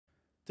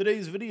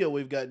Today's video,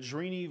 we've got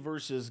DRINI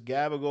versus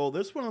Gabagol.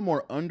 This is one of the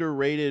more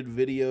underrated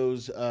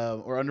videos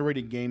or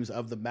underrated games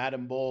of the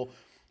Madden Bowl.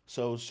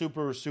 So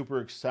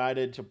super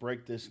excited to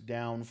break this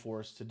down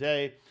for us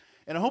today.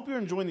 And I hope you're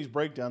enjoying these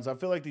breakdowns. I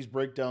feel like these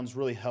breakdowns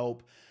really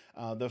help.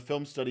 The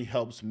film study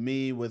helps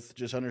me with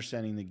just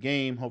understanding the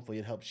game. Hopefully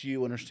it helps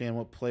you understand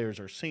what players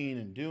are seeing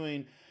and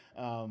doing.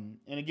 And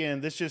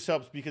again, this just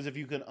helps because if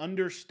you can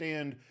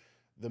understand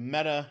the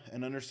meta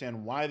and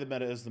understand why the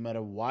meta is the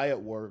meta, why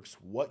it works,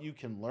 what you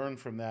can learn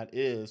from that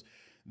is,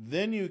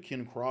 then you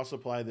can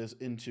cross-apply this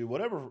into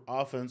whatever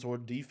offense or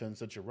defense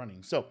that you're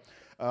running. So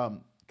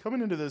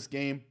coming into this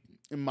game,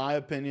 in my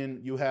opinion,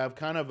 you have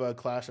kind of a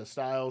clash of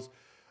styles.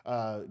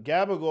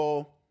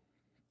 Gabagol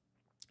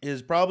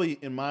is probably,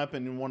 in my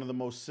opinion, one of the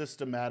most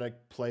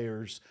systematic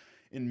players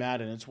in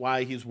Madden. It's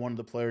why he's one of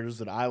the players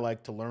that I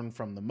like to learn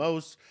from the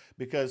most,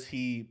 because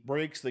he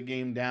breaks the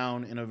game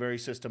down in a very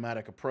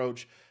systematic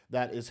approach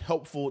that is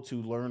helpful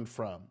to learn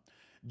from.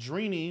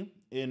 DRINI,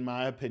 in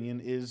my opinion,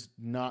 is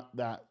not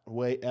that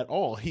way at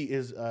all. He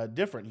is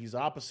different. He's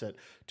opposite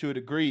to a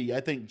degree.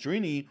 I think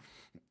DRINI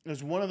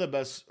is one of the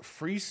best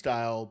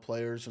freestyle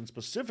players, and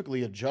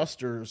specifically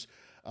adjusters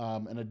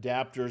and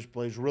adapters,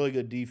 plays really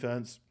good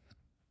defense.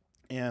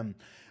 And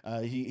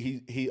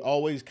he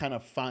always kind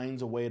of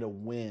finds a way to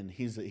win.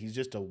 He's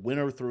just a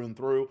winner through and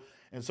through.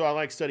 And so I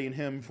like studying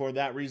him for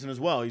that reason as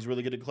well. He's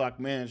really good at clock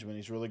management.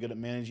 He's really good at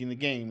managing the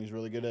game. He's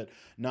really good at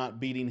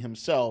not beating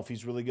himself.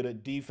 He's really good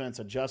at defense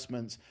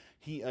adjustments.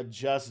 He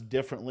adjusts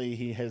differently.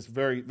 He has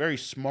very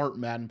smart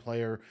Madden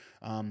player,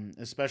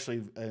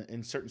 especially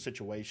in certain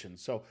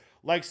situations. So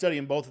like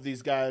studying both of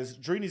these guys.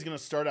 DRINI's going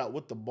to start out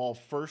with the ball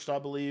first, I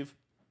believe.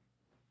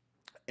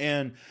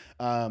 And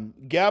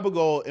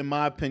Gabagol, in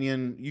my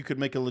opinion, you could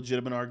make a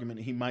legitimate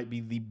argument he might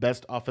be the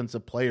best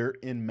offensive player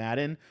in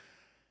Madden.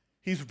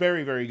 He's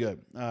very good.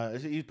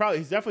 He's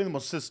definitely the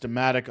most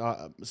systematic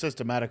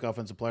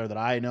offensive player that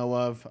I know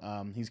of.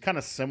 He's kind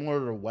of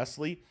similar to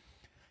Wesley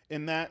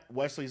in that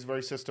Wesley's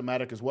very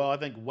systematic as well. I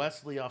think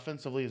Wesley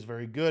offensively is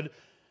very good,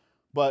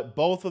 but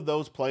both of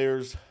those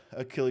players'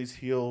 Achilles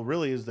heel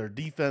really is their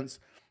defense,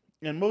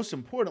 and most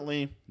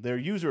importantly, their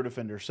user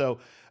defender. So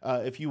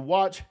if you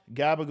watch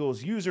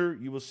Gabagol's user,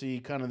 you will see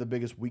kind of the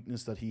biggest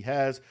weakness that he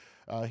has.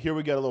 Here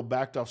we got a little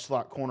backed off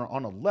slot corner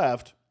on the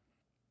left.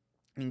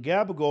 And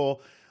Gabagol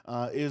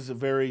is a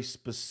very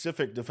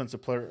specific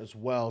defensive player as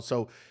well.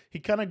 So he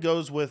kind of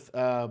goes with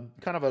kind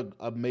of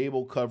a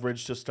Mabel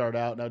coverage to start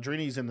out. Now,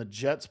 DRINI's in the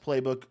Jets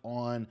playbook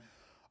on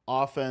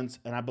offense,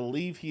 and I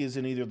believe he is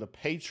in either the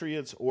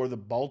Patriots or the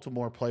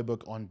Baltimore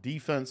playbook on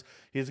defense.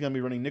 He's going to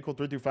be running nickel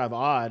 3-5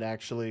 odd,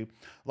 actually. A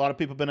lot of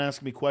people have been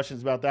asking me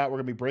questions about that. We're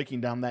going to be breaking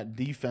down that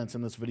defense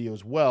in this video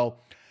as well.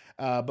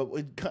 But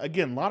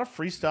again, a lot of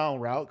freestyle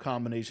route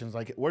combinations.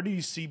 Like, where do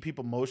you see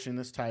people motioning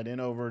this tight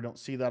end over? Don't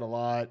see that a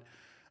lot.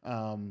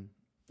 You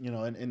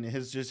know, and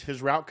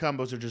his route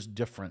combos are just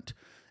different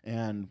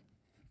and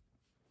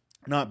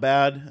not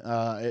bad.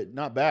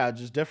 Not bad,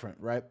 just different,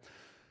 right?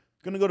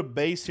 Going to go to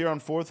base here on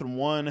 4th and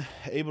 1.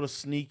 Able to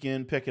sneak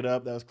in, pick it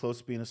up. That was close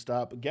to being a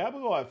stop. But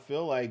Gabagol, I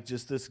feel like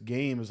just this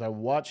game, as I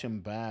watch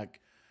him back,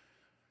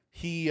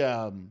 he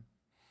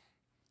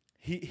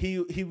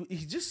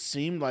just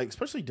seemed like,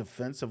 especially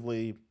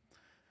defensively,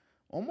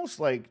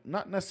 almost like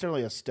not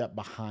necessarily a step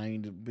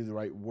behind would be the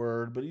right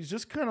word, but he's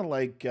just kind of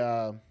like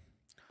I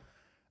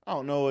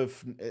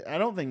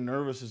don't think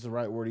nervous is the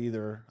right word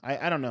either.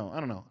 I don't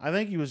know. I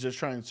think he was just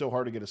trying so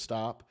hard to get a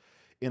stop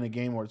in a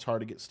game where it's hard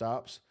to get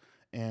stops.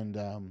 And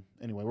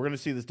anyway, we're going to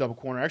see this double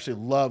corner. I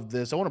actually love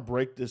this. I want to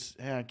break this.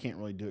 I can't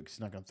really do it because he's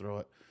not going to throw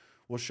it.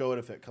 We'll show it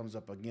if it comes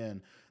up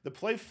again. The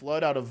play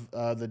flood out of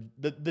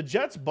the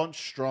Jets bunch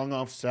strong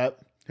offset.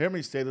 Hear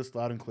me say this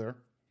loud and clear.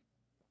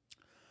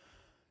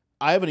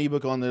 I have an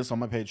ebook on this on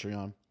my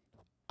Patreon.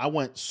 I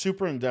went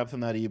super in depth in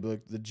that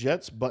ebook. The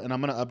Jets, and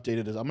I'm going to update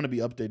it. I'm going to be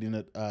updating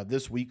it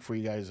this week for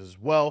you guys as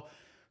well,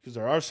 because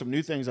there are some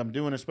new things I'm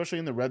doing, especially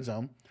in the red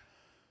zone.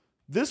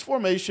 This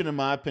formation, in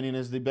my opinion,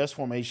 is the best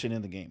formation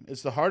in the game.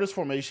 It's the hardest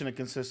formation to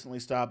consistently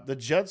stop. The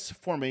Jets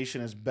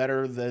formation is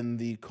better than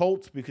the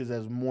Colts because it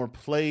has more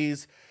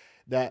plays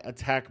that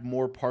attack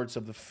more parts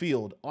of the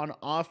field. On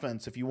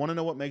offense, if you want to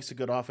know what makes a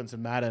good offense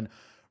in Madden,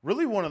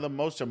 really one of the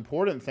most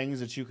important things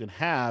that you can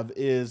have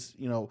is,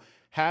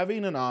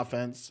 having an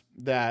offense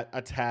that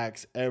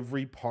attacks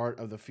every part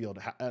of the field.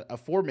 A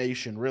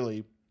formation,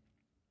 really,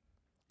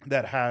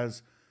 that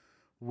has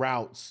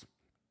routes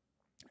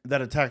that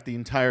attack the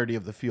entirety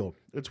of the field.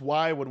 It's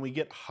why when we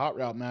get Hot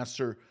Route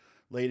Master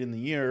late in the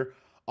year,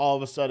 all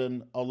of a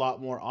sudden a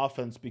lot more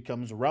offense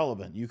becomes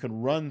relevant. You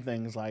can run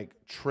things like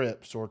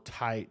trips or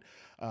tight,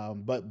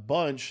 but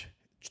bunch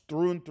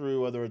through and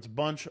through, whether it's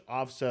bunch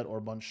offset or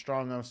bunch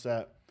strong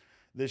offset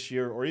this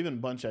year, or even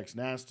bunch X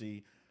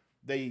nasty,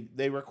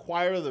 they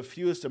require the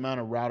fewest amount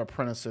of route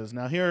apprentices.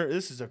 Now here,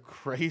 this is a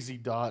crazy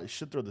dot. You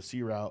should throw the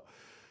C route.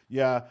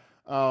 Yeah.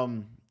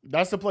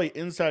 That's the play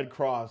inside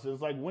cross.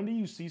 It's like, when do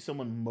you see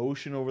someone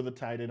motion over the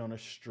tight end on a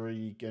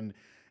streak and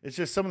It's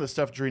just some of the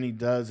stuff DRINI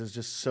does is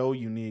just so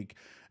unique.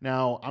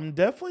 Now, I'm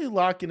definitely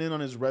locking in on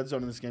his red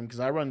zone in this game because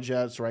I run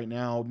jets right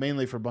now,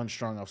 mainly for bunch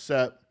strong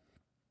offset.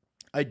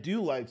 I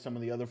do like some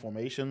of the other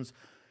formations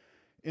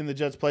in the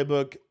Jets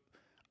playbook.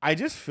 I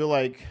just feel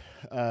like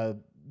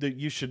that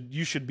you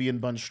should be in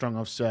bunch strong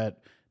offset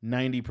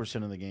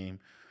 90% of the game.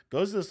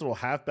 Goes to this little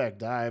halfback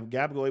dive.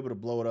 Gabagol able to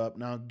blow it up.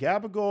 Now,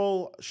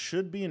 Gabagol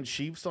should be in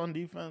Chiefs on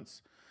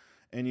defense,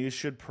 and you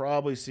should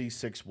probably see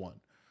 6-1,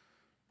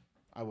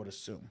 I would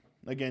assume.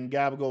 Again,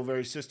 Gabagol,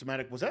 very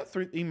systematic. Was that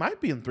 3? He might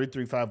be in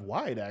 3-3-5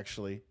 wide,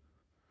 actually.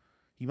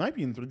 He might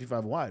be in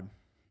 3-3-5 wide.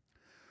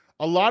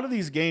 A lot of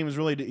these games,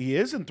 really, he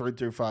is in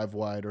 3-3-5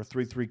 wide or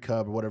 3-3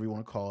 cub or whatever you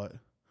want to call it.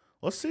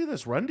 Let's see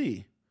this.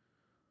 Rundy.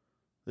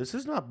 This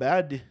is not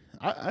bad.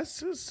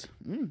 This is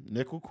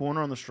nickel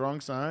corner on the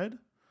strong side.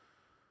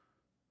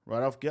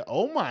 Right off get.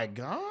 Oh my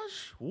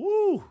gosh!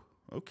 Woo.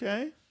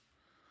 Okay.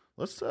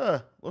 Let's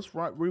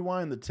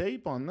rewind the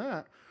tape on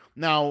that.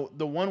 Now,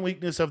 the one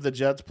weakness of the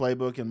Jets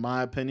playbook, in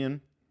my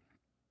opinion,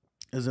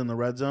 is in the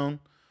red zone.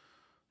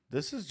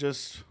 This is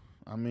just,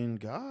 I mean,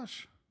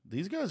 gosh,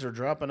 these guys are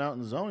dropping out in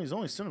the zone. He's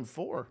only sending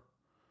 4.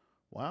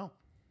 Wow.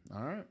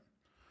 All right.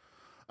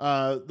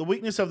 The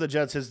weakness of the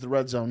Jets is the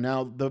red zone.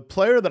 Now, the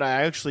player that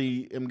I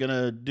actually am going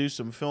to do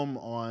some film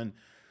on,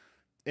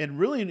 and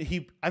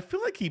really, I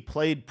feel like he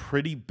played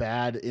pretty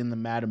bad in the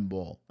Madden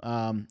Bowl.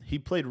 He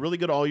played really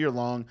good all year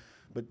long,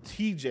 but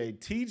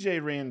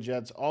TJ ran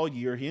Jets all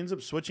year. He ends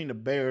up switching to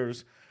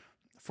Bears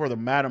for the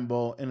Madden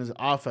Bowl, and his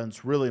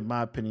offense, really, in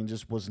my opinion,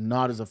 just was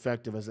not as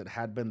effective as it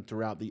had been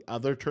throughout the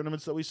other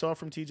tournaments that we saw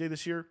from TJ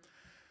this year.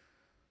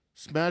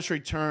 Smash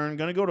return,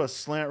 going to go to a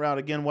slant route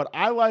again. What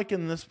I like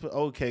in this,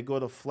 okay, go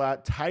to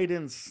flat, tight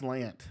end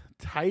slant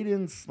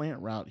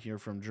route here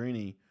from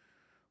DRINI.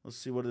 Let's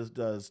see what this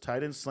does.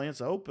 Tight end slants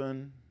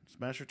open.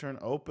 Smash return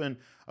open.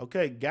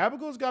 Okay,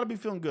 Gabagol's got to be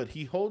feeling good.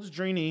 He holds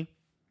DRINI.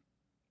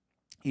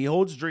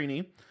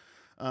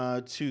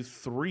 To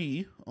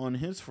 3 on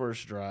his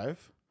first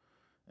drive.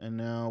 And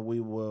now we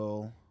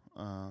will,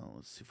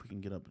 let's see if we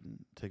can get up and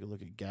take a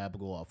look at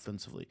Gabagol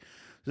offensively.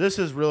 This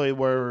is really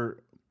where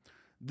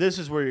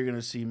you're going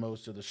to see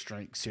most of the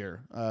strengths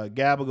here.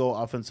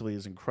 Gabagol offensively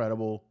is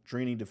incredible.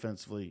 DRINI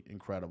defensively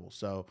incredible.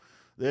 So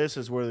this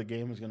is where the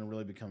game is going to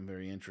really become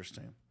very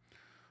interesting.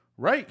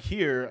 Right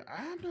here,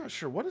 I'm not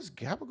sure. What does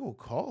Gabagol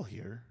call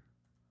here?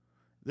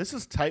 This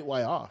is tight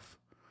Y off.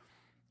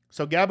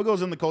 So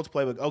Gabagol's in the Colts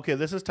playbook. Okay,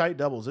 this is tight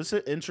doubles. This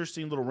is an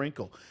interesting little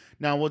wrinkle.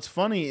 Now, what's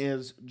funny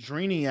is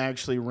DRINI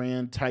actually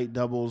ran tight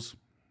doubles.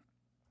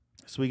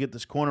 So we get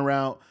this corner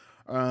route.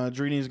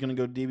 DRINI is going to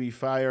go DB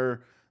fire.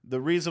 The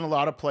reason a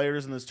lot of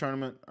players in this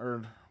tournament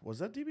are, was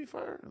that DB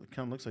fire? It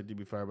kind of looks like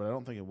DB fire, but I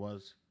don't think it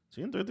was. Is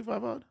he in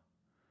 35 odd?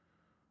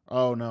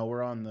 Oh, no,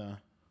 we're on the.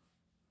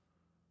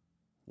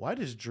 Why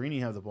does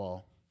DRINI have the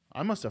ball?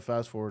 I must have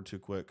fast forwarded too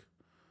quick.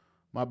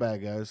 My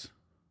bad, guys.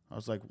 I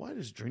was like, why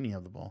does DRINI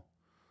have the ball?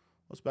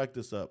 Let's back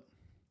this up.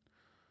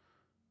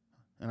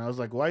 And I was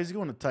like, why is he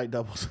going to tight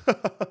doubles?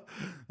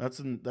 That's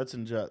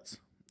in Jets.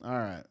 All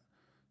right.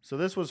 So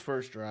this was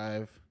first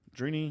drive.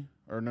 DRINI,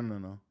 or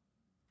no.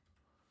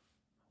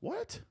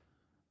 What?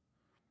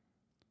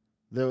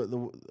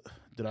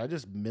 Did I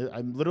just miss?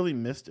 I literally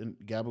missed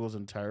Gabagol's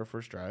entire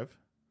first drive.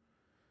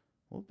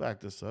 We'll back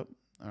this up.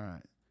 All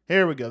right.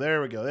 Here we go.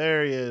 There we go.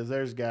 There he is.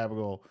 There's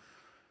Gabagol.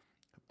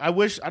 I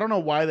don't know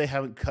why they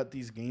haven't cut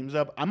these games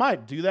up. I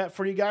might do that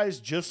for you guys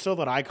just so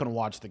that I can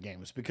watch the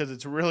games because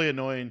it's really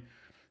annoying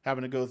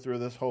having to go through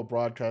this whole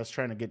broadcast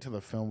trying to get to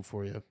the film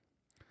for you.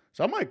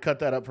 So I might cut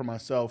that up for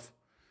myself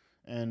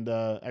and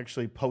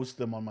actually post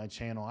them on my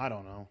channel. I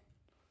don't know.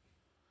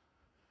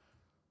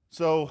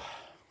 So,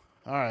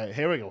 all right,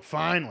 here we go.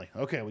 Finally.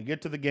 Okay, we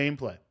get to the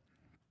gameplay.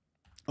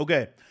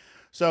 Okay,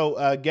 so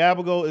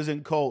Gabagol is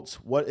in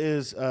Colts. What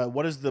is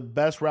the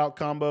best route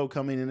combo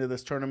coming into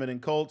this tournament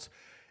in Colts?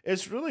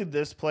 It's really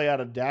this play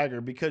out of dagger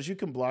because you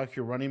can block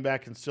your running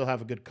back and still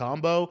have a good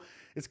combo.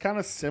 It's kind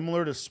of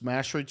similar to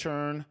smash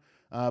return,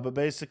 but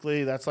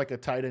basically that's like a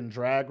tight end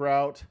drag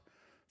route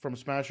from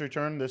smash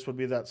return. This would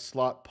be that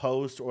slot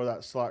post or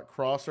that slot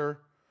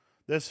crosser.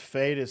 This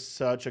fade is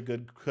such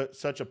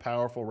a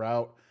powerful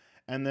route.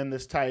 And then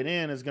this tight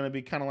end is going to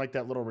be kind of like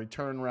that little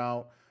return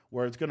route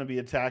where it's going to be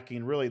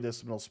attacking really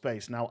this middle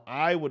space. Now,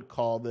 I would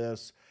call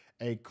this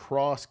a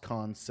cross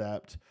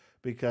concept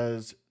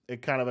because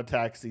it kind of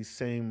attacks these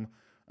same,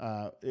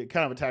 it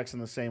kind of attacks in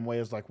the same way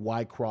as like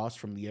Y cross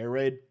from the air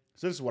raid.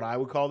 So this is what I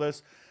would call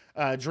this.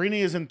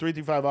 DRINI is in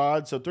 3-5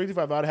 odd. So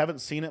 3-5 odd,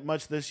 haven't seen it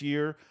much this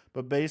year,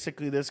 but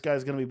basically this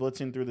guy's going to be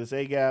blitzing through this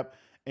A gap.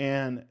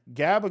 And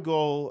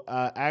Gabagol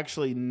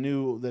actually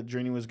knew that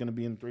DRINI was going to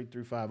be in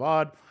 3-5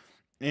 odd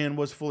and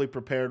was fully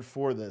prepared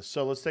for this.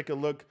 So let's take a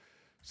look.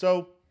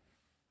 So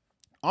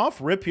off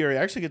rip here, he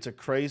actually gets a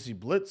crazy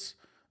blitz.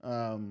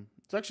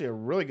 It's actually a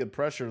really good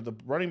pressure. The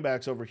running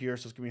back's over here,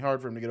 so it's going to be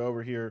hard for him to get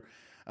over here.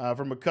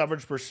 From a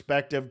coverage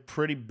perspective,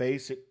 pretty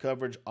basic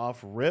coverage off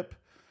rip.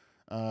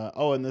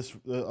 And this,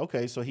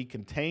 okay, so he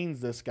contains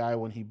this guy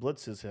when he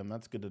blitzes him.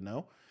 That's good to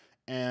know.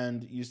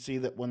 And you see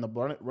that when the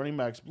running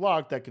back's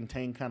blocked, that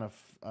contain kind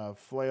of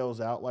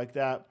flails out like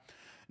that.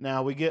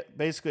 Now we get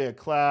basically a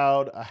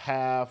cloud, a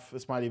half.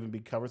 This might even be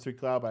cover 3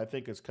 cloud, but I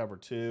think it's cover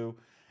 2.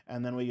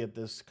 And then we get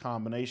this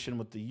combination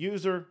with the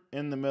user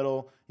in the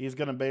middle. He's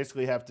going to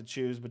basically have to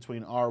choose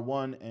between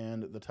R1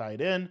 and the tight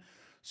end.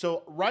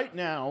 So right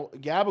now,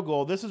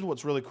 Gabagol, this is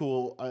what's really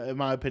cool, in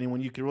my opinion,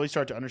 when you can really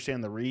start to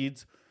understand the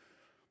reads.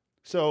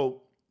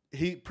 So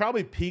he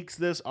probably peeks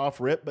this off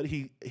rip, but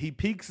he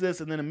peeks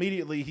this, and then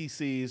immediately he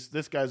sees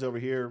this guy's over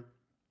here,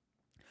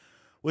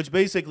 which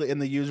basically,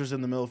 and the user's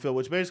in the middle field,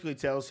 which basically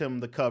tells him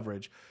the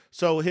coverage.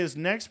 So his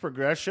next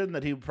progression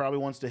that he probably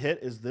wants to hit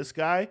is this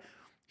guy.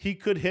 He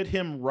could hit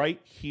him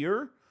right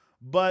here,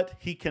 but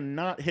he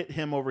cannot hit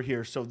him over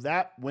here. So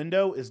that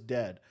window is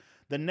dead.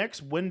 The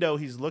next window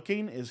he's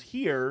looking is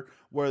here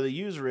where the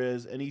user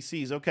is, and he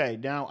sees, okay,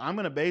 now I'm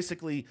going to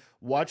basically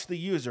watch the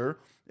user.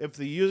 If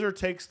the user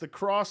takes the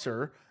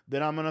crosser,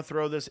 then I'm going to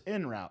throw this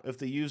in route. If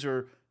the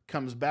user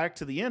comes back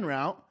to the in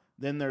route,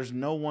 then there's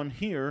no one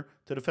here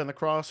to defend the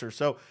crosser.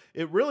 So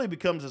it really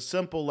becomes a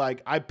simple,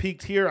 like, I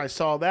peeked here, I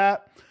saw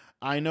that.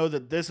 I know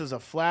that this is a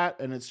flat,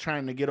 and it's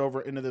trying to get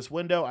over into this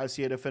window. I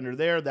see a defender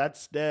there.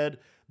 That's dead.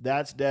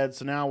 That's dead.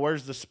 So now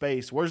where's the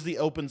space? Where's the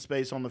open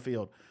space on the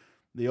field?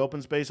 The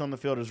open space on the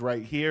field is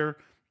right here.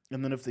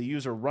 And then if the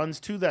user runs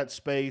to that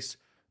space,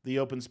 the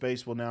open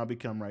space will now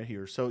become right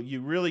here. So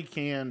you really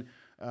can,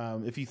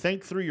 if you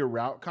think through your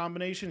route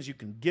combinations, you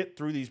can get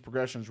through these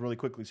progressions really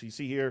quickly. So you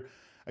see here,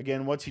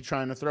 again, what's he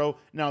trying to throw?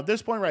 Now, at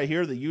this point right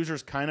here, the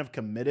user's kind of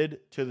committed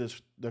to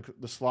this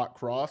the slot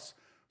cross.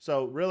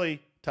 So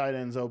really, tight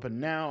end's open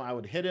now. I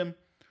would hit him.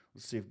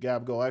 Let's see if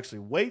Gabagol actually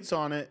waits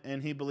on it,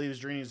 and he believes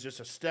DRINI is just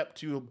a step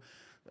too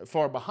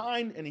far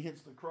behind, and he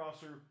hits the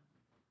crosser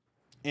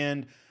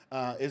and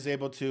is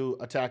able to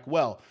attack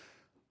well.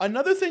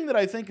 Another thing that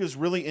I think is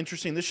really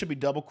interesting, this should be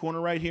double corner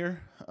right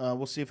here.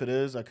 We'll see if it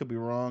is. I could be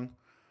wrong.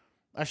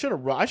 I should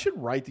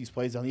write these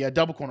plays down. Yeah,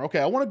 double corner. Okay,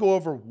 I want to go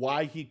over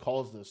why he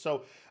calls this.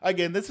 So,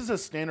 again, this is a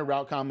standard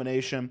route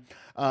combination,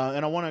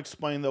 and I want to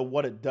explain, though,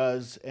 what it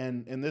does,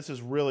 and this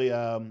is really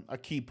a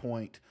key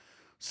point.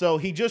 So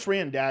he just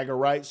ran dagger,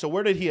 right? So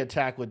where did he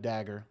attack with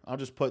dagger? I'll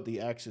just put the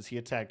X's. He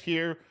attacked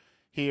here,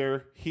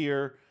 here,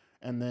 here,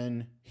 and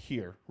then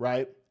here,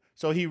 right?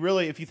 So he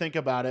really, if you think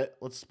about it,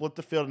 let's split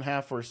the field in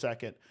half for a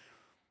second.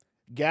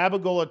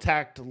 Gabagol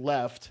attacked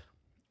left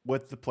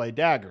with the play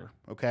dagger,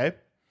 okay?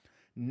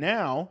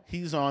 Now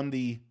he's on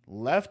the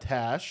left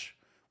hash.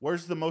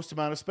 Where's the most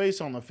amount of space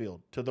on the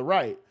field? To the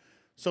right.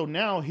 So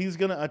now he's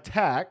going to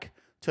attack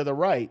to the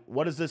right.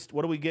 What is this?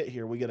 What do we get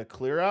here? We get a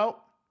clear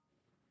out,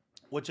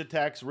 which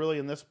attacks really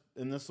in this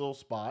little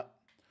spot,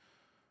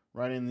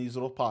 right in these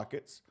little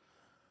pockets.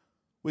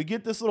 We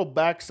get this little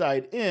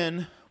backside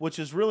in, which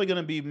is really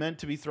going to be meant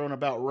to be thrown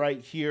about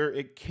right here.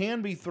 It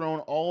can be thrown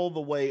all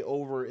the way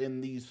over in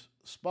these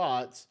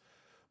spots,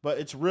 but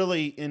it's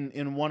really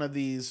in one of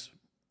these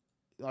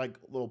like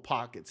little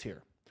pockets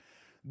here.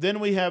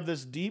 Then we have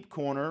this deep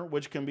corner,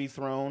 which can be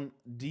thrown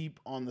deep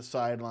on the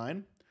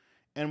sideline.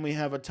 And we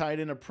have a tight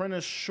end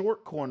apprentice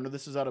short corner.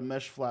 This is out of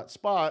mesh flat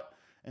spot,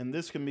 and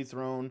this can be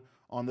thrown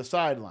on the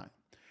sideline.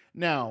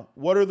 Now,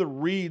 what are the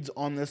reads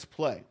on this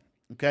play?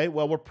 Okay,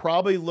 well, we're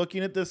probably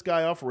looking at this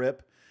guy off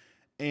rip,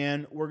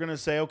 and we're going to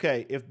say,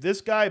 okay, if this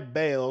guy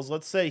bails,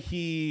 let's say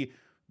he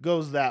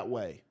goes that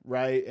way,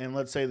 right? And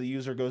let's say the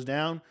user goes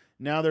down.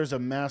 Now there's a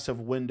massive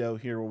window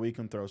here where we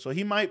can throw. So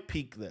he might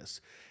peek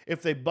this.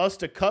 If they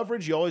bust a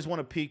coverage, you always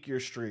want to peek your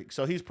streak.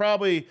 So he's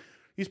probably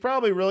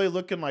really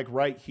looking like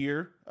right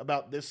here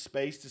about this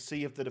space to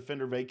see if the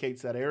defender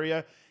vacates that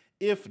area.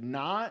 If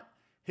not,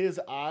 his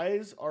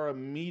eyes are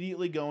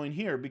immediately going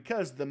here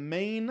because the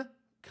main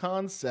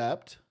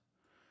concept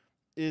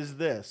is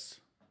this.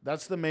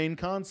 That's the main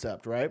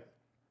concept, right?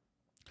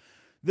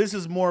 This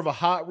is more of a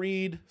hot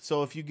read.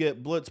 So if you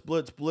get blitz,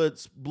 blitz,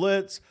 blitz,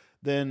 blitz,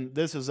 then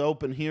this is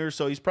open here.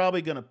 So he's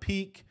probably going to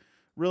peek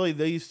really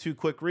these two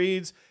quick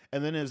reads,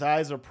 and then his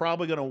eyes are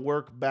probably going to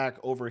work back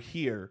over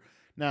here.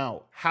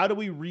 Now, how do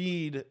we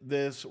read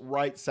this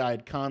right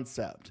side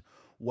concept?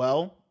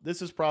 Well,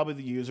 this is probably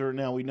the user.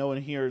 Now, we know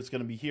in here it's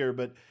going to be here,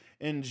 but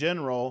in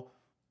general,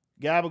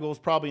 Gabagol's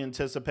probably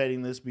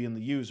anticipating this being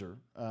the user,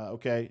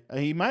 okay?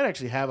 He might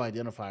actually have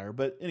identifier,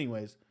 but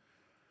anyways,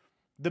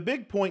 the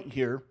big point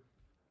here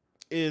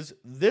is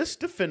this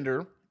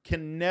defender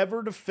can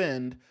never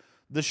defend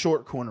the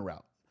short corner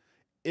route.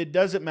 It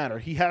doesn't matter.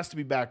 He has to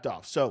be backed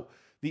off. So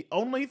the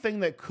only thing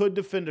that could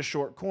defend a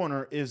short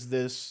corner is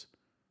this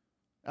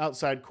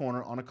outside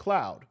corner on a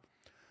cloud.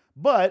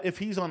 But if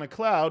he's on a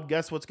cloud,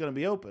 guess what's going to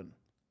be open?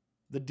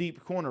 The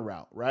deep corner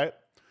route, right?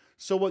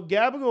 So what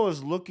Gabagol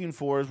is looking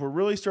for is we're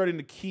really starting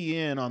to key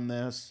in on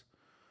this.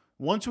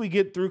 Once we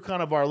get through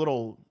kind of our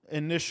little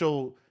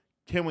initial,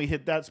 can we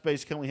hit that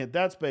space, can we hit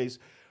that space,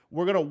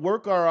 we're going to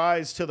work our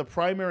eyes to the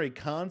primary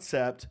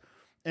concept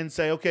and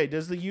say, okay,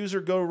 does the user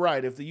go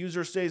right? If the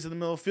user stays in the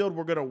middle of the field,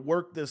 we're going to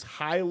work this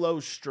high-low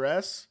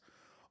stress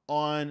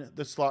on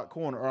the slot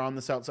corner or on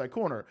this outside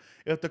corner.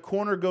 If the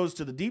corner goes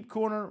to the deep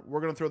corner,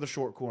 we're going to throw the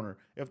short corner.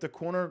 If the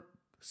corner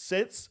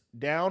sits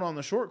down on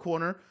the short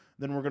corner,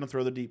 then we're going to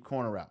throw the deep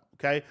corner route.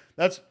 Okay,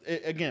 that's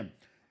again.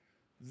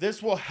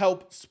 This will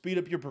help speed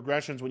up your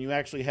progressions when you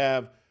actually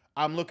have,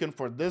 I'm looking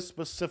for this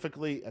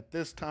specifically at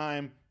this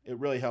time. It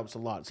really helps a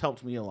lot. It's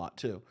helped me a lot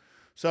too.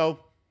 So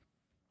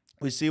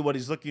we see what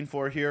he's looking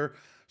for here.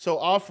 So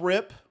off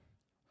rip,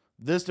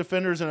 this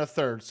defender's in a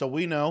third. So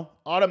we know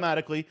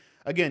automatically,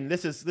 again,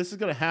 this is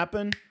going to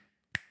happen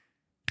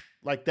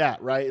like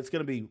that, right? It's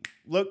going to be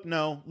look,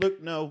 no,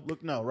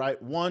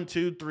 right? 1,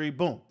 2, 3,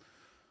 boom.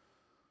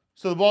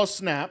 So the ball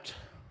snapped.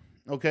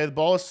 Okay, the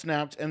ball is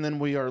snapped, and then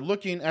we are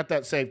looking at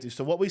that safety.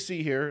 So what we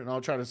see here, and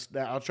I'll try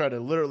to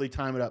literally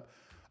time it up.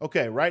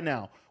 Okay, right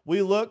now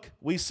we look,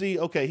 we see.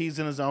 Okay, he's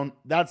in his zone.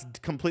 That's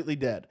completely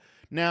dead.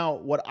 Now,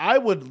 what I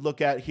would look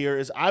at here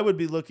is I would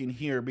be looking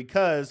here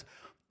because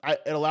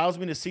it allows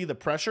me to see the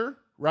pressure,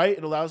 right?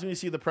 It allows me to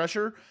see the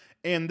pressure,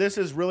 and this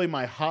is really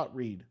my hot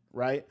read,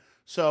 right?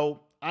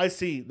 So I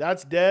see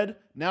that's dead.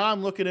 Now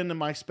I'm looking into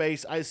my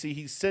space. I see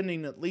he's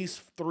sending at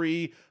least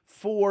 3,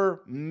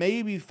 4,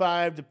 maybe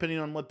 5, depending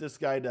on what this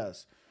guy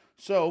does.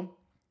 So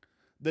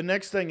the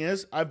next thing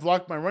is I've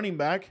blocked my running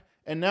back,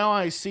 and now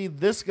I see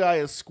this guy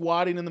is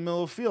squatting in the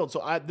middle of the field.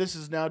 So this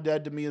is now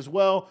dead to me as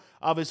well.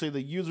 Obviously,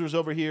 the user's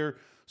over here.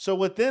 So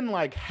within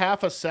like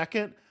half a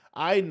second,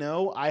 I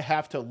know I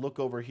have to look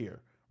over here,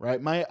 right?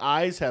 My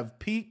eyes have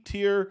peaked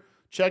here,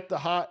 checked the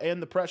hot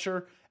and the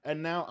pressure,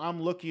 and now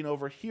I'm looking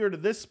over here to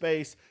this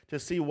space to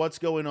see what's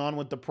going on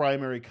with the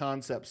primary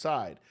concept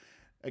side.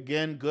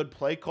 Again, good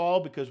play call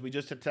because we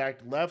just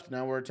attacked left.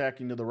 Now we're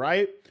attacking to the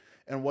right.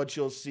 And what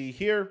you'll see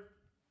here,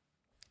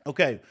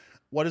 okay,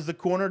 what is the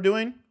corner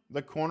doing?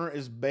 The corner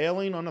is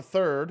bailing on a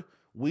third.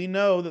 We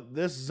know that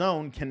this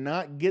zone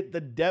cannot get the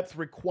depth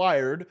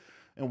required,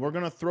 and we're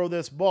going to throw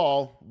this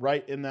ball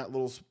right in that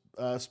little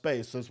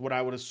space. That's what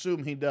I would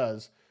assume he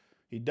does.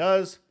 He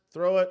does,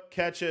 throw it,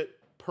 catch it,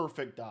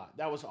 perfect dot.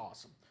 That was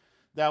awesome.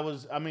 That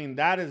was, I mean,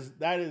 that is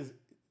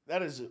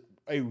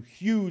a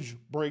huge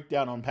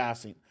breakdown on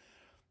passing.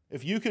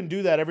 If you can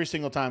do that every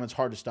single time, it's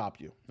hard to stop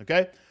you,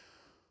 okay?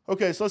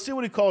 Okay, so let's see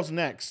what he calls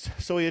next.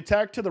 So he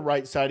attacked to the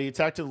right side. He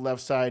attacked to the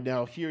left side.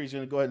 Now here he's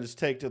going to go ahead and just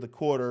take to the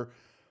quarter.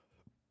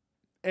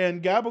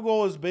 And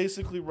Gabagol is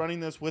basically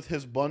running this with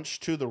his bunch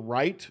to the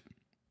right.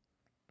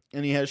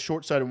 And he has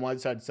short side and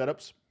wide side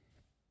setups.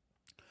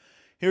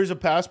 Here's a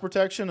pass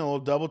protection, a little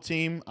double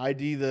team,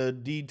 ID the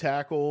D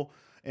tackle,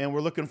 and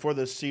we're looking for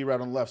the C route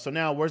on the left. So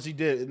now where's he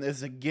did? And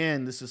this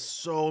again, this is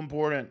so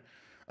important.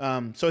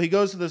 So he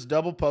goes to this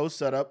double post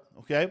setup,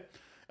 okay?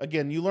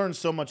 Again, you learn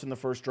so much in the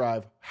first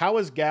drive. How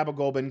has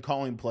Gabagol been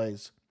calling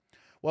plays?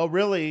 Well,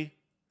 really,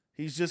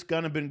 he's just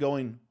kind of been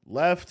going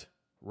left,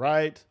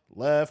 right,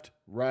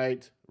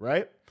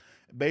 right,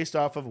 based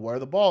off of where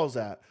the ball is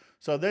at.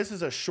 So this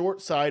is a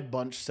short side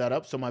bunch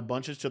setup. So my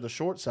bunch is to the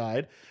short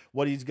side.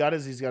 What he's got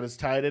is he's got his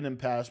tight end and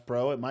pass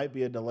pro. It might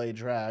be a delay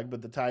drag,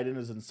 but the tight end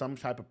is in some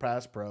type of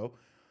pass pro.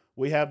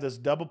 We have this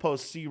double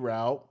post C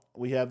route.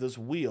 We have this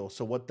wheel.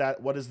 So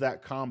what is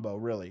that combo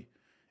really?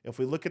 If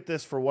we look at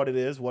this for what it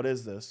is, what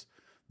is this?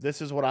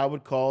 This is what I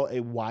would call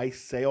a Y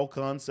sail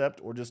concept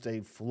or just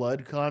a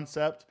flood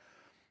concept,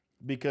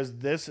 because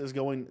this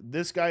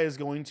guy is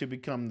going to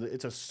become,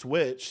 it's a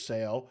switch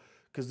sail,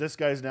 because this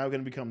guy is now going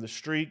to become the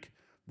streak.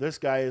 This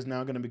guy is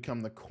now going to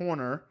become the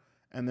corner,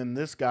 and then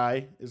this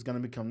guy is going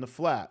to become the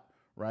flat,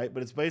 right?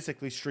 But it's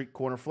basically streak,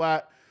 corner,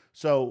 flat.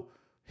 So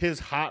his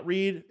hot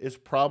read is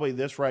probably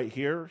this right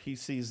here. He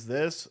sees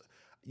this.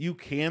 You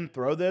can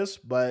throw this,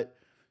 but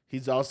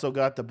he's also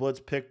got the blitz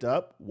picked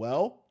up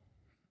well.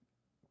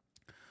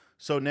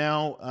 So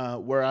now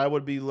where I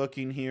would be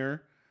looking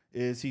here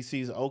is he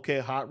sees, okay,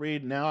 hot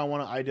read. Now I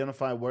want to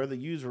identify where the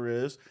user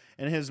is.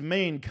 And his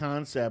main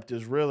concept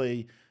is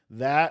really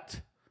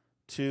that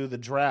to the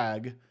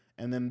drag,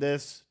 and then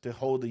this to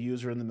hold the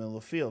user in the middle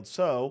of the field.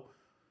 So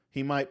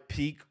he might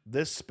peek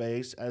this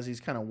space as he's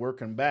kind of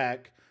working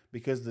back,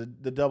 because the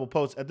double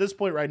post at this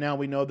point right now,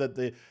 we know that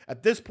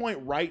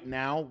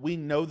we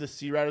know the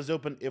C route is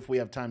open if we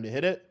have time to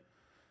hit it.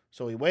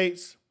 So he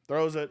waits,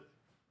 throws it,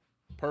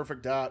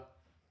 perfect dot,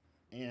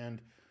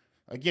 and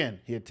again,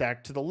 he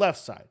attacked to the left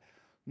side.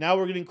 Now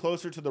we're getting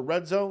closer to the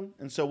red zone,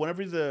 and so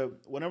whenever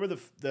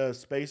the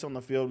space on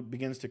the field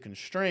begins to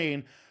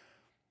constrain,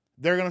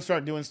 they're going to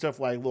start doing stuff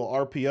like little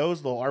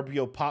RPOs, little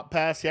RPO pop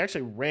pass. He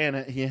actually ran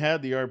it. He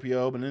had the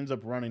RPO, but ends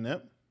up running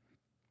it.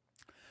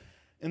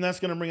 And that's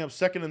going to bring up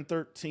 2nd and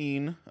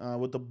 13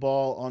 with the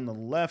ball on the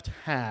left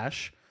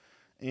hash.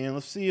 And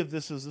let's see if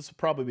this will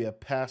probably be a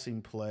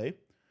passing play.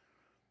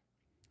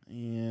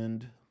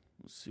 And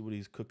let's see what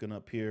he's cooking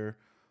up here.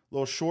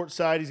 Little short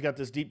side. He's got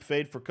this deep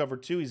fade for cover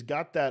 2. He's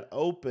got that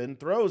open.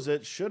 Throws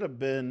it. Should have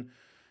been.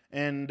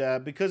 And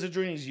because of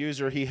DRINI's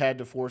user, he had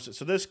to force it.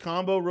 So this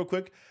combo, real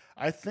quick,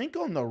 I think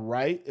on the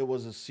right it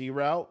was a C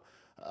route.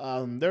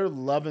 They're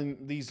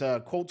loving these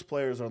Colts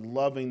players are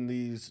loving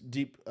these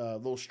deep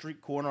little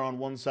streak corner on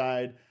one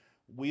side,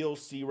 wheel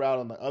C route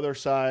on the other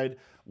side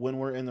when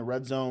we're in the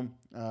red zone.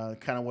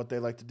 Kind of what they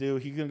like to do.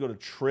 He's going to go to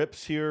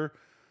trips here.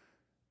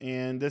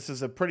 And this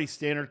is a pretty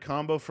standard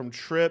combo from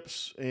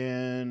trips.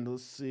 And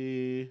let's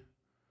see.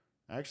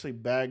 Actually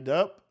bagged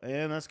up.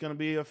 And that's going to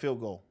be a field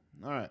goal.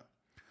 All right.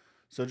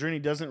 So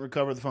DRINI doesn't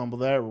recover the fumble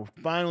there. We're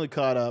finally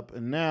caught up.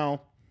 And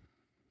now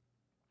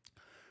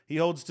he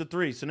holds to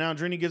 3. So now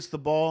DRINI gets the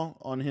ball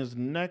on his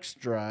next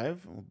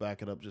drive. We'll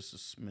back it up just a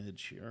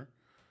smidge here.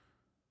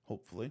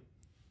 Hopefully.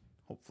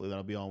 Hopefully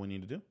that'll be all we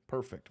need to do.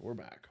 Perfect. We're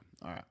back.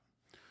 All right.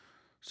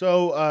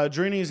 So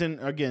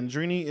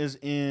DRINI is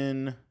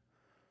in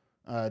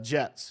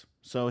jets.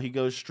 So he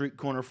goes street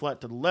corner flat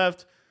to the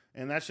left.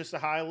 And that's just a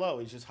high-low.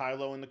 He's just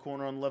high-low in the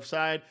corner on the left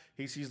side.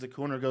 He sees the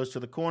corner, goes to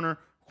the corner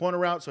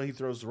route, so he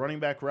throws the running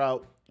back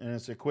route, and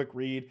it's a quick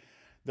read.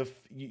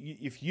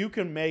 If you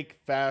can make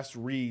fast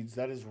reads,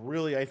 that is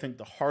really, I think,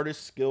 the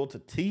hardest skill to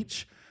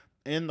teach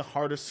and the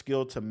hardest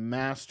skill to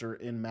master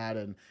in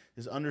Madden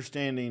is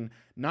understanding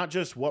not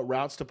just what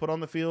routes to put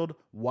on the field,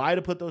 why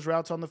to put those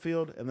routes on the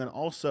field, and then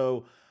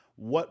also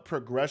what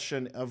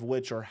progression of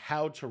which or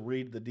how to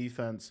read the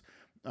defense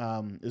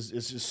is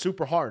just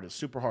super hard. It's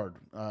super hard.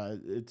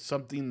 It's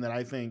something that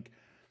I think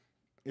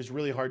is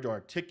really hard to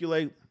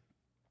articulate.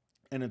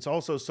 And it's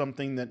also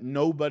something that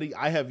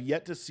I have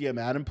yet to see a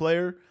Madden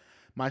player,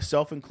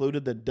 myself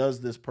included, that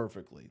does this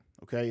perfectly.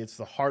 Okay.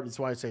 That's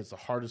why I say it's the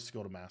hardest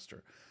skill to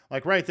master.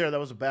 Like right there, that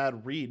was a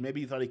bad read. Maybe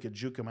you thought he could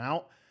juke him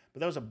out, but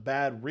that was a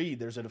bad read.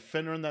 There's a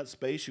defender in that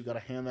space. You got to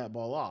hand that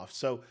ball off.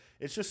 So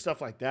it's just stuff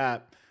like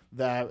that.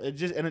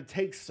 It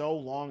takes so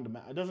long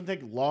it doesn't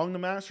take long to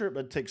master it,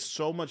 but it takes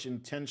so much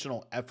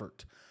intentional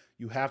effort.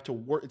 You have to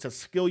work. It's a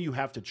skill you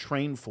have to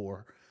train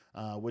for,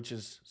 which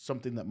is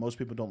something that most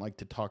people don't like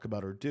to talk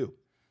about or do.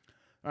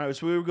 All right,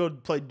 so we would go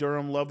play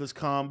Durham. Love this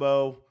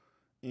combo.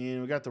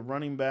 And we got the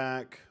running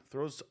back.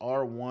 Throws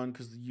R1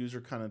 because the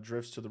user kind of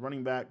drifts to the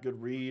running back. Good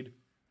read.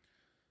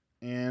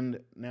 And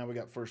now we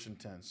got 1st and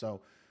 10. So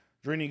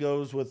DRINI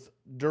goes with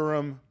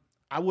Durham.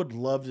 I would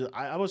love to.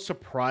 I was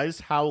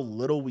surprised how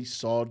little we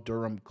saw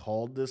Durham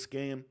called this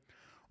game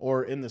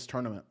or in this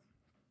tournament.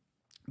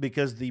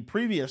 Because the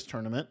previous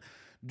tournament,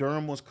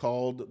 Durham was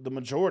called the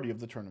majority of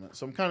the tournament.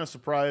 So I'm kind of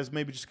surprised,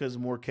 maybe just because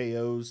of more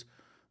KOs.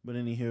 But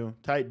anywho,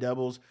 tight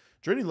doubles.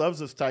 DRINI loves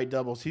this tight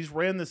doubles. He's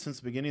ran this since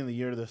the beginning of the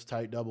year, this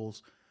tight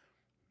doubles.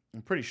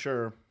 I'm pretty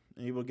sure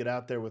he will get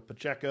out there with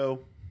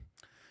Pacheco.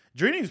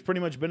 DRINI's pretty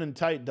much been in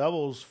tight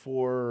doubles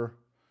for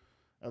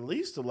at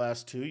least the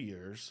last 2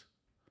 years.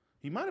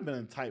 He might have been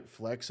in tight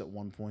flex at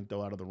one point,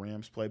 though, out of the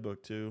Rams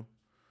playbook, too.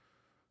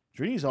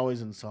 DRINI's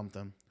always in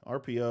something.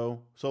 RPO.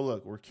 So,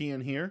 look, we're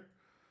keying here.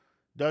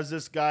 Does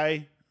this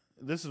guy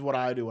 – this is what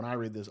I do when I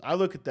read this. I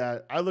look at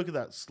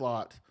that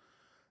slot.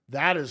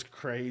 That is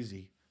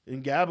crazy.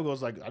 And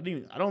Gabago's like, I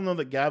don't know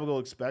that Gabago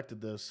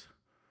expected this.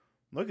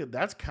 Look at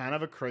that's kind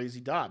of a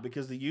crazy dot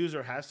because the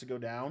user has to go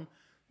down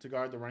to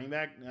guard the running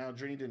back. Now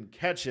DRINI didn't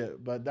catch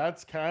it, but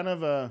that's kind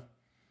of a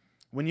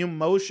when you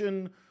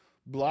motion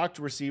blocked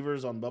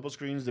receivers on bubble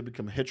screens, they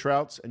become hitch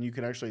routes, and you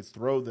can actually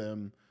throw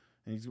them.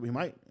 And he's going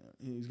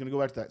to go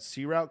back to that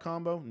C route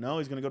combo. No,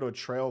 he's going to go to a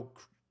trail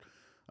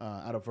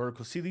out of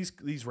vertical. See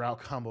these route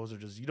combos are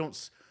just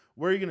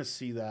where are you going to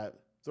see that?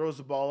 Throws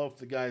the ball off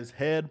the guy's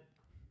head.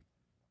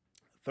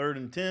 3rd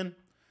and 10.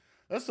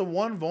 That's the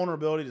one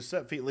vulnerability to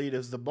set feet lead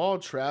is the ball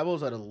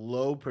travels at a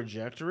low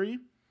trajectory.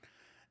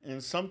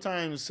 And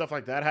sometimes stuff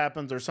like that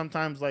happens, or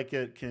sometimes like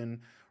it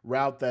can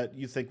route that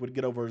you think would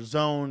get over a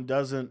zone,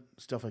 doesn't,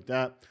 stuff like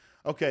that.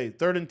 Okay,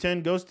 3rd and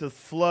 10 goes to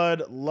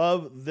Flood.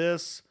 Love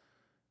this.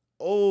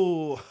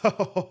 Oh,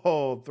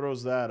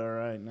 throws that. All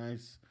right,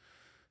 nice.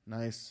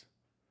 Nice.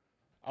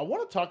 I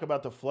want to talk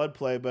about the Flood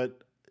play, but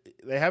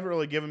they haven't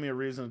really given me a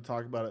reason to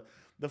talk about it.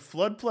 The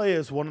Flood play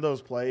is one of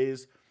those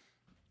plays.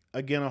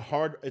 Again,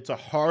 it's a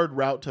hard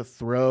route to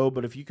throw,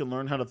 but if you can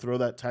learn how to throw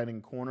that tight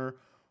end corner,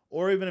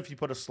 or even if you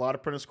put a slot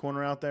apprentice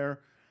corner out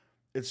there,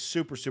 it's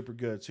super, super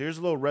good. So here's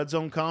a little red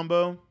zone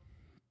combo.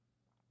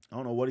 I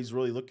don't know what he's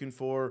really looking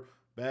for.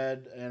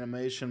 Bad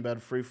animation, bad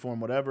freeform,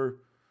 whatever.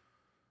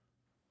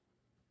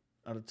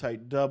 Out of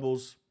tight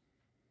doubles.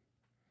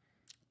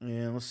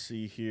 And let's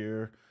see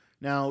here.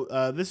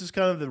 Now, this is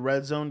kind of the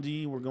red zone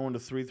D. We're going to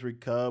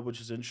 3-3 Cub,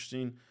 which is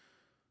interesting.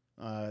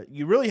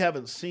 You really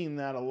haven't seen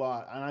that a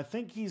lot. And I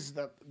think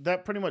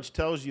that pretty much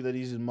tells you that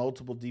he's in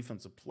multiple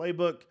defensive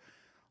playbook.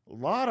 A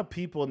lot of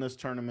people in this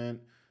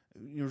tournament,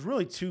 there's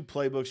really 2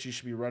 playbooks you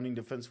should be running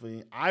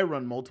defensively. I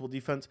run multiple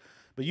defense,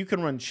 but you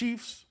can run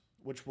Chiefs,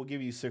 which will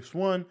give you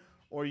 6-1,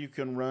 or you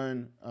can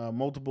run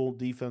multiple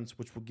defense,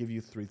 which will give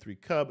you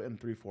 3-3 Cub and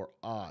 3-4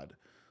 odd.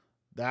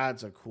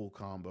 That's a cool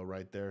combo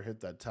right there.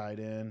 Hit that tight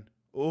end.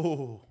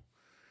 Oh,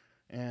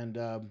 and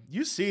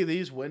you see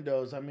these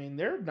windows. I mean,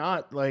 they're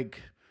not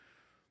like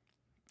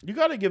 – you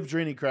got to give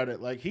DRINI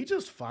credit. Like, he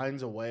just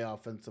finds a way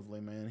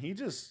offensively, man.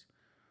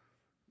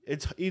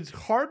 It's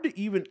hard to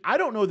even – I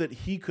don't know that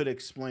he could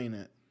explain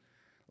it.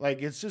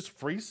 Like, it's just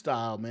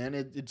freestyle, man.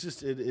 It's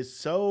just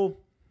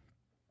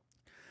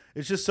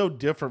so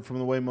different from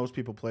the way most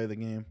people play the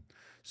game.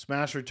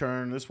 Smash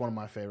return. This is one of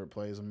my favorite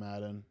plays in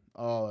Madden.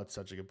 Oh, that's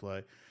such a good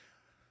play.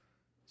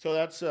 So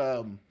that's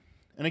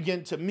and And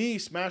again, to me,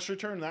 smash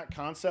return, that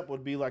concept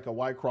would be like a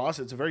Y cross.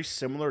 It's very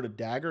similar to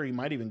dagger. He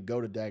might even go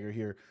to dagger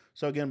here.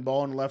 So again,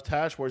 ball in left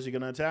hash. Where's he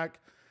going to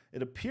attack?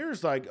 It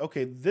appears like,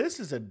 okay,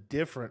 this is a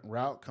different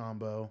route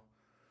combo.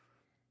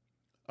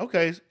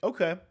 Okay.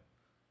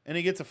 And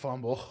he gets a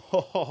fumble.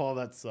 Oh,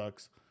 that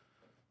sucks.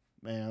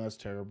 Man, that's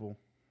terrible.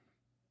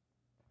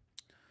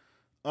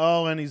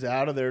 Oh, and he's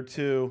out of there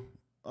too.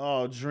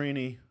 Oh,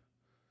 DRINI.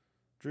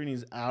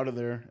 DRINI's out of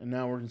there. And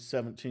now we're in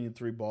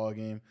 17-3 ball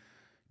game.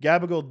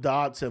 Gabagol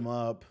dots him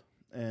up.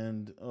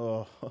 And,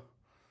 oh,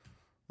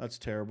 that's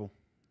terrible.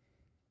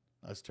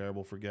 That's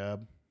terrible for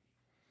Gab.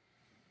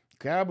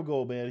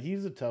 Gabagol, man,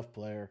 he's a tough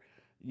player.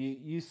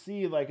 You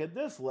see, like, at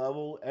this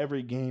level,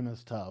 every game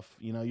is tough.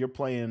 You know, you're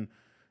playing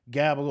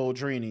Gabagol,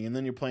 DRINI, and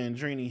then you're playing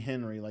DRINI,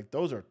 Henry. Like,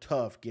 those are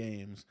tough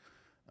games.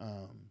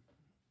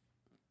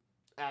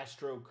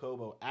 Astro,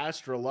 Kobo.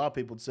 Astro, a lot of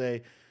people would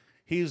say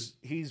he's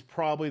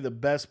probably the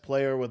best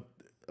player with,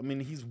 I mean,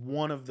 he's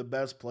one of the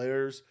best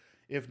players,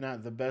 if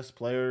not the best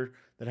player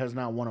that has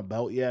not won a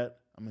belt yet.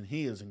 I mean,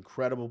 he is an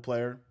incredible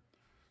player.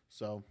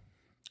 So,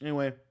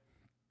 anyway,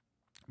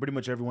 pretty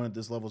much everyone at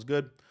this level is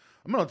good.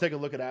 I'm going to take a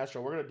look at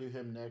Astro. We're going to do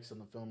him next in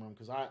the film room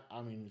because,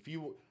 I mean, if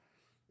you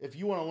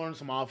want to learn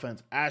some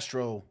offense,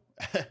 Astro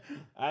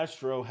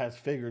has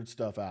figured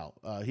stuff out.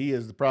 He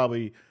is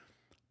probably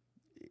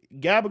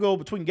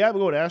between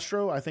Gabagol and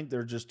Astro, I think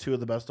they're just two of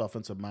the best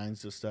offensive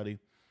minds to study.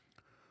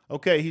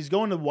 Okay, he's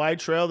going to wide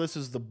trail. This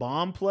is the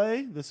bomb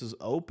play. This is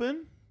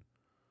open,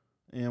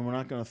 and we're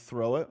not going to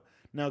throw it.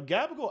 Now,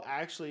 Gabagol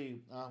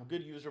actually,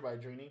 good user by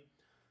DRINI.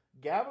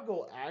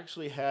 Gabagol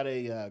actually had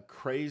a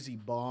crazy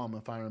bomb,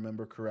 if I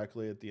remember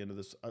correctly, at the end of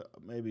this.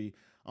 Maybe,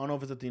 I don't know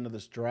if it's at the end of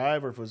this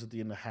drive or if it was at the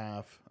end of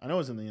half. I know it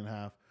was in the end of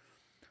half.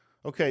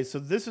 Okay, so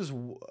this is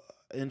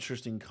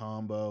interesting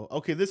combo.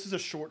 Okay, this is a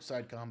short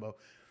side combo.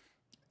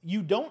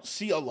 You don't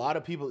see a lot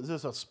of people. Is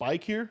this a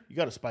spike here? You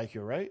got a spike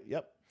here, right?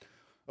 Yep.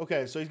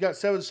 Okay, so he's got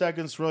 7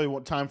 seconds,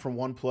 really time for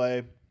one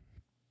play.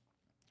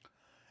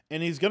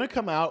 And he's going to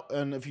come out,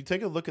 and if you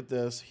take a look at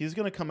this, he's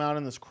going to come out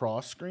in this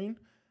cross screen,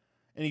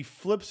 and he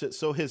flips it.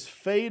 So his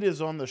fade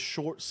is on the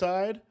short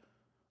side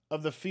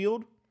of the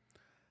field.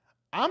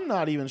 I'm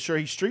not even sure.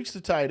 He streaks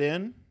the tight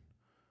end,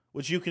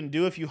 which you can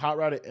do if you hot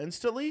route it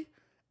instantly.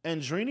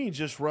 And DRINI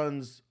just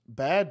runs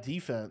bad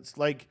defense.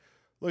 Like,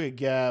 look at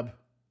Gab.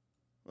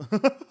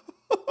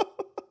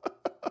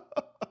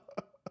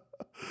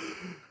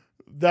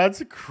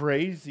 That's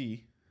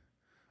crazy.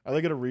 Are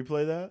they going to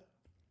replay that?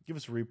 Give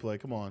us a replay.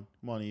 Come on.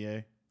 Come on,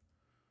 EA.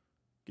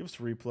 Give us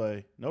a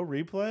replay. No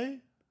replay?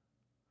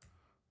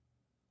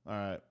 All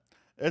right.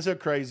 It's a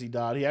crazy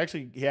dot. He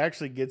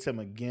actually gets him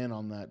again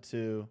on that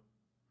too.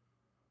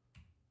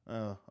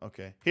 Oh,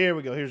 okay. Here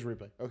we go. Here's a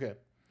replay. Okay.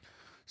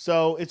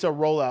 So it's a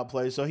rollout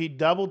play. So he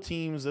double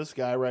teams this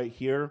guy right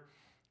here.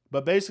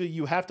 But basically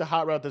you have to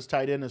hot route this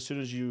tight end as soon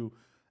as you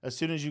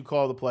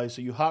call the play.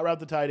 So you hot route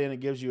the tight end,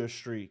 it gives you a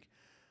streak.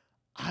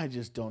 I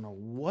just don't know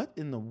what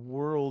in the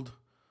world.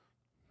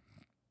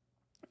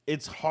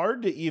 It's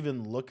hard to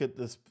even look at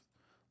this.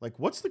 Like,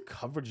 what's the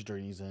coverage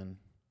DRINI's in?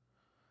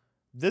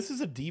 This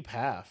is a deep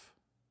half.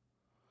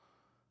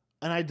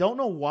 And I don't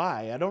know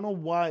why. I don't know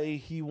why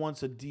he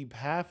wants a deep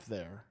half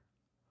there.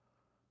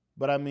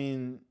 But, I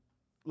mean,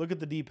 look at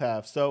the deep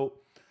half. So,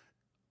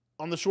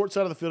 on the short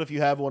side of the field, if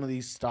you have one of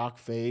these stock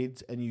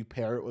fades and you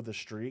pair it with a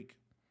streak,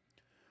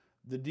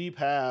 the deep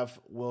half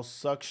will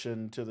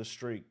suction to the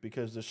streak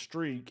because the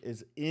streak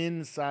is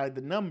inside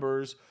the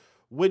numbers,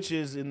 which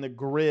is in the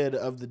grid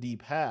of the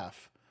deep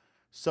half.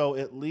 So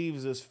it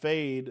leaves this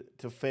fade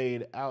to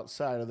fade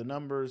outside of the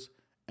numbers,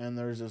 and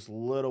there's this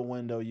little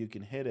window you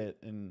can hit it,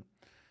 and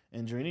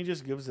DRINI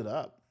just gives it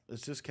up.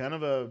 It's just kind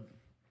of a,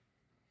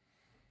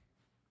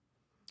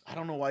 I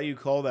don't know why you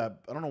call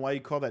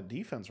that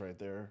defense right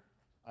there.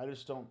 I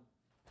just don't.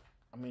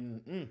 I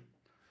mean,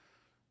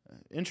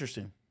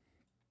 interesting.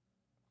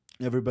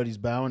 Everybody's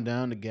bowing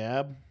down to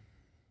Gab.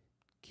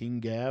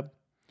 King Gab.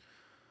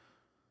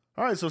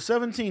 All right, so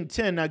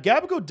 17-10. Now,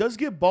 Gabagol does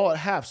get ball at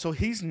half, so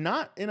he's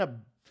not in a...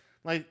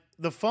 Like,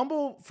 the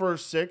fumble for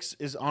 6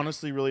 is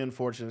honestly really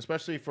unfortunate,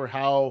 especially for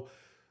how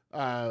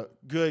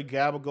good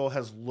Gabagol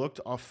has looked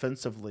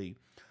offensively.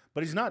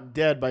 But he's not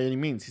dead by any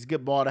means. He's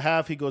get ball at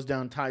half. He goes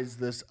down, ties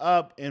this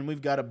up, and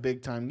we've got a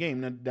big-time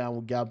game.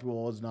 Now,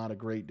 Gabagol is not a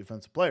great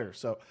defensive player,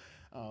 so...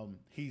 I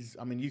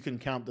mean, you can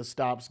count the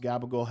stops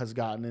Gabagol has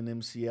gotten in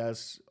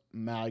MCS,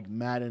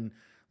 Madden,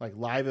 like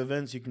live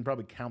events. You can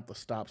probably count the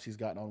stops he's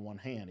gotten on one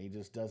hand. He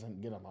just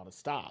doesn't get a lot of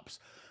stops.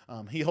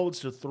 He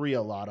holds to 3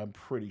 a lot, I'm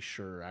pretty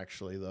sure,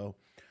 actually, though.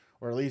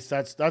 Or at least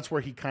that's where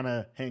he kind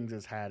of hangs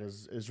his hat,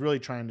 is really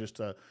trying just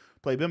to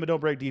play bend but don't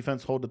break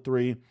defense, hold to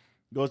 3.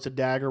 Goes to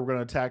dagger. We're going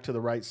to attack to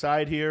the right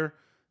side here.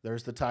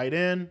 There's the tight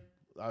end.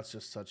 That's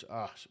just such,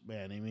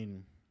 man, I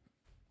mean...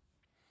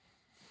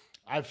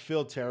 I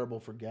feel terrible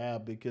for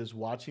Gab because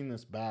watching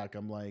this back,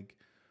 I'm like,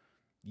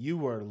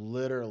 you are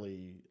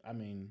literally, I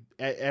mean,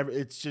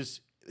 it's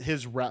just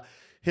his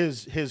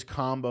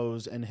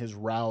combos and his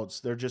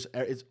routes.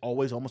 It's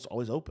almost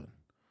always open.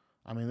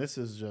 I mean, this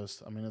is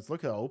just, I mean,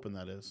 look how open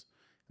that is.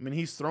 I mean,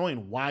 he's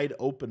throwing wide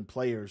open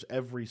players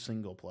every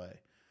single play.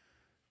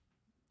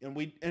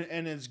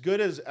 And as good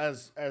as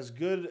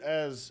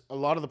a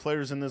lot of the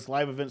players in this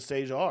live event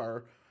stage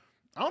are,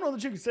 I don't know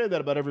that you can say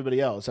that about everybody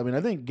else. I mean,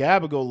 I think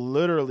Gabagol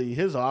literally,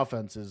 his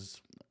offense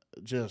is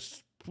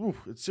just,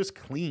 it's just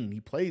clean. He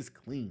plays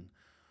clean.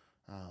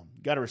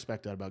 Got to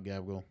respect that about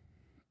Gabagol.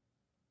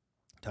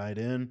 Tied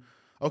in.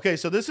 Okay,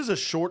 so this is a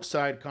short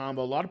side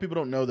combo. A lot of people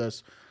don't know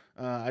this.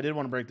 I did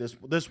want to break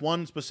this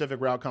one specific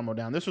route combo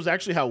down. This was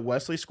actually how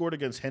Wesley scored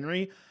against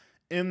Henry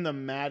in the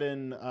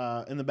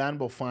Madden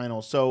Bowl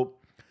final. So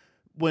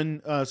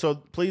please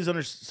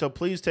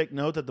take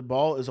note that the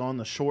ball is on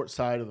the short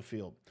side of the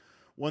field.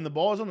 When the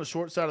ball is on the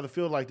short side of the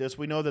field like this,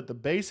 we know that the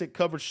basic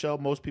coverage shell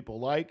most people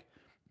like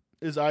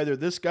is either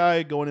this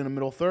guy going in a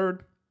middle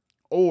third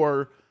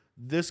or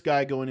this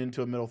guy going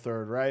into a middle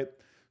third, right?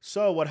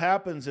 So what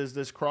happens is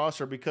this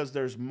crosser, because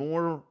there's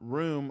more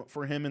room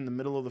for him in the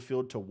middle of the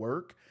field to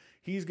work,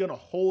 he's going to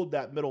hold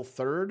that middle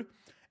third.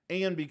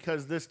 And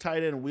because this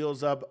tight end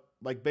wheels up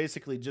like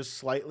basically just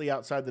slightly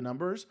outside the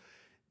numbers,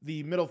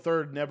 the middle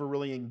third never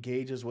really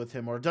engages with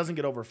him or doesn't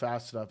get over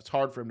fast enough. It's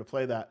hard for him to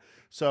play that.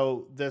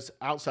 So this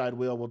outside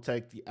wheel will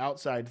take the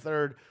outside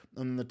third,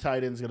 and the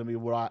tight end's going to be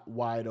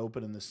wide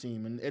open in the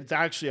seam. And it's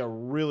actually a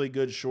really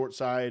good short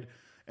side,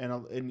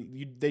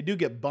 they do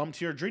get bumped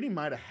here. DRINI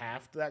might have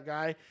halved that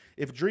guy.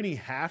 If DRINI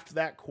halved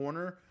that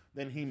corner,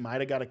 then he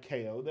might have got a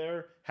KO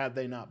there had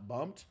they not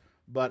bumped.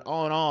 But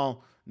all in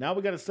all, now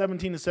we got a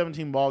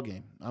 17-17 ball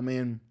game. I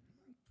mean,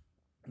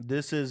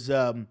 this is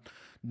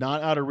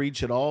not out of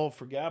reach at all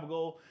for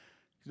Gabagol.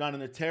 He's not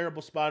in a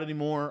terrible spot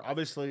anymore.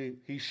 Obviously,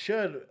 he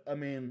should. I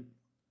mean,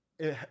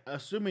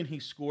 assuming he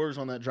scores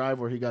on that drive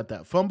where he got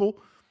that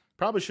fumble,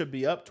 probably should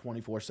be up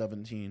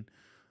 24-17.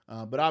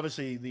 But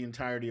obviously, the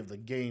entirety of the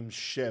game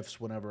shifts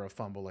whenever a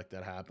fumble like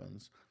that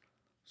happens.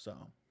 So,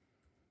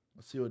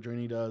 let's see what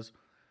DRINI does.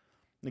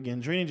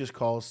 Again, DRINI just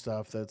calls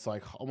stuff that's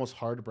like almost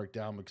hard to break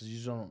down because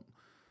you don't,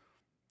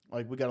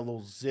 like, we got a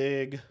little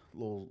zig,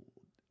 little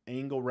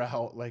angle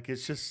route. Like,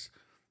 it's just,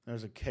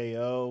 there's a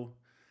KO.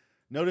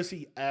 Notice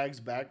he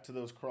ags back to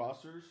those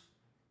crossers.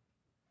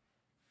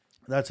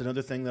 That's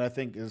another thing that I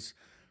think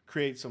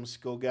creates some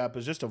skill gap,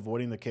 is just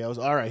avoiding the KOs.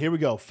 All right, here we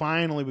go.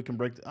 Finally, we can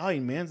break. He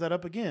mans that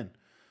up again.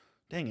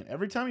 Dang it.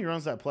 Every time he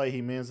runs that play,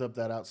 he mans up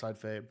that outside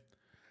fade.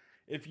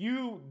 If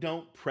you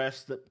don't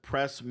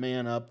press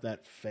man up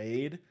that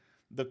fade,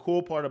 the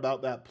cool part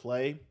about that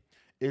play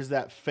is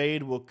that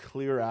fade will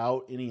clear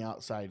out any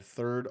outside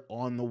third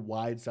on the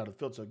wide side of the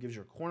field. So it gives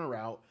your corner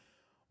out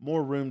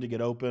more room to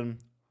get open.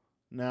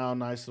 Now,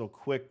 nice little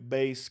quick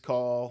base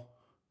call.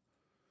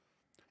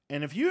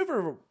 And if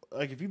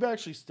you've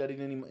actually studied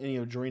any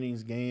of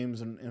DRINI's games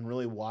and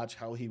really watch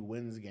how he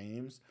wins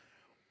games,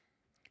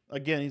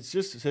 again, it's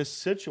just his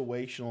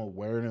situational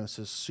awareness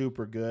is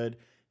super good.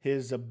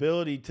 His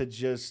ability to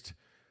just,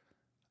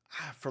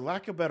 for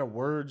lack of a better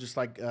word, just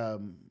like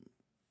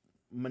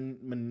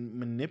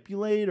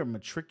manipulate or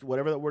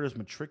whatever that word is,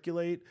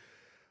 matriculate.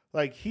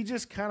 Like, he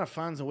just kind of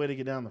finds a way to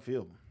get down the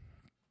field.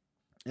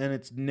 And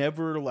it's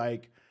never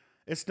like,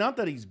 it's not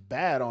that he's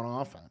bad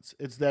on offense.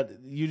 It's that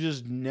you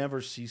just never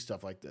see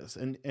stuff like this.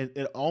 And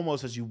it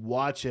almost, as you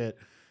watch it,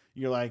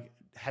 you're like,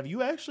 have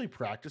you actually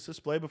practiced this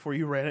play before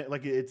you ran it?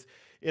 Like, it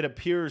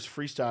appears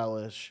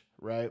freestyle-ish,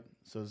 right?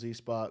 So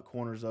Z-spot,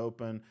 corners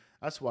open.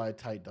 That's why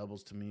tight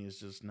doubles to me is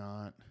just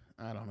not,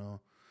 I don't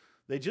know.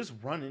 They just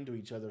run into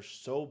each other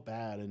so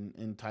bad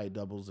in tight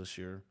doubles this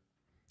year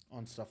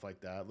on stuff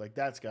like that. Like,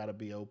 that's got to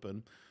be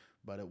open,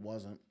 but it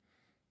wasn't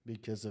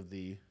because of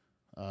the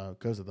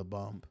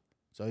bump.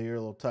 So here, a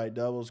little tight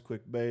doubles,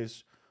 quick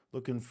base,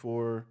 looking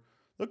for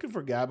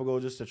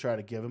Gabagol just to try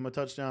to give him a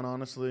touchdown,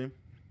 honestly.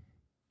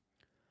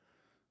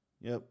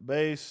 Yep,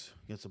 base,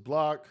 gets a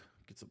block,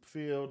 gets up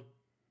field.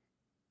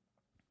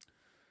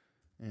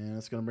 And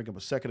that's going to bring up a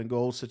 2nd and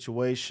goal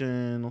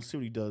situation. Let's see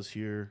what he does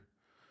here.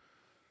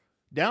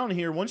 Down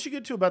here, once you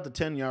get to about the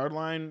 10-yard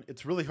line,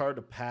 it's really hard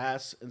to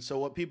pass. And so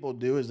what people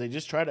do is they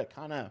just try to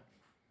kind of,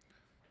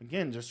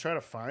 again, just try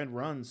to find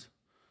runs.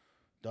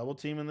 Double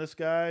teaming this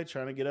guy,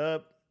 trying to get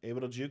up,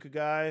 able to juke a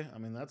guy. I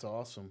mean, that's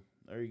awesome.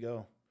 There you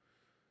go.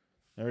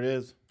 There it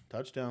is.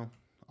 Touchdown.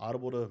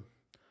 Audible to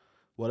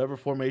whatever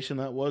formation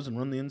that was and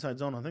run the inside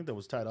zone. I think that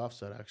was tight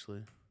offset,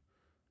 actually.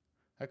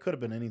 That could have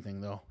been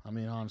anything, though. I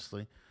mean,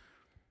 honestly.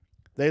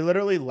 They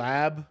literally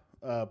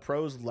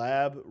pros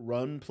lab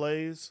run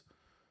plays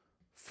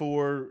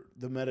for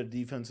the meta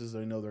defenses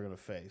they know they're going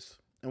to face.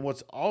 And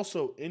what's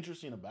also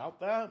interesting about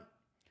that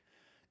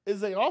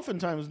is they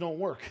oftentimes don't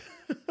work.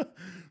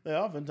 They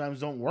oftentimes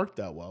don't work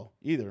that well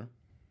either.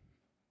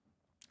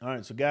 All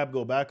right, so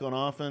Gabagol back on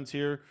offense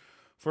here.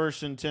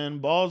 1st and 10.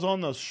 Ball's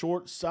on the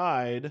short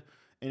side,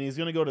 and he's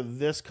going to go to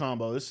this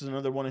combo. This is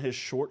another one of his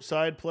short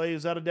side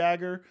plays out of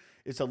dagger.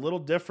 It's a little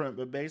different,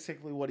 but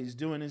basically what he's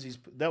doing is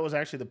that was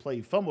actually the play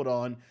he fumbled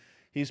on.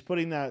 He's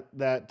putting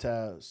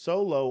that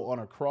solo on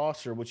a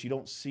crosser, which you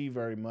don't see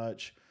very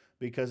much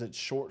because it's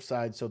short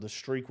side, so the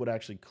streak would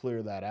actually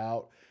clear that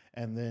out.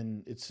 And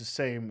then it's the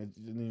same, and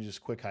then you're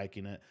just quick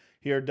hiking it.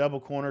 Here, double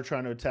corner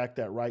trying to attack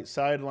that right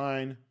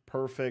sideline.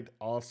 Perfect.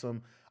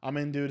 Awesome. I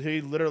mean, dude, he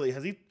literally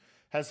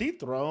has he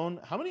thrown,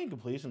 how many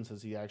incompletions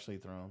has he actually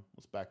thrown?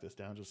 Let's back this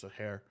down just a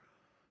hair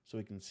so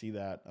we can see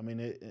that. I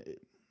mean,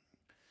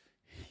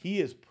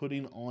 he is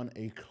putting on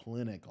a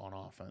clinic on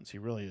offense. He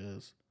really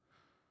is.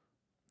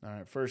 All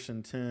right, 1st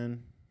and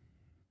 10.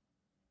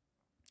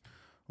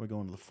 We're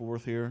going to the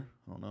 4th here.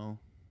 I don't know.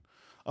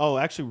 Oh,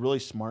 actually really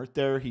smart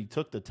there. He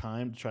took the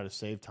time to try to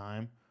save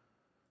time.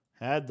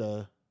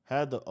 Oh,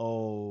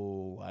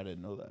 I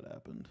didn't know that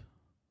happened.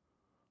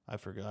 I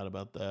forgot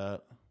about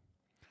that.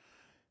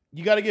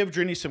 You got to give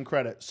DRINI some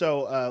credit.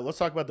 So let's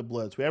talk about the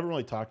blitz. We haven't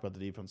really talked about the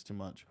defense too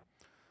much.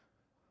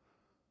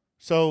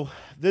 So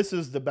this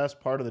is the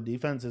best part of the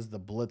defense is the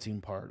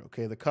blitzing part.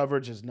 Okay, the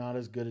coverage is not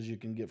as good as you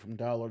can get from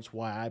Dollar. It's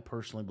why I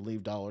personally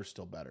believe Dollar's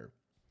still better.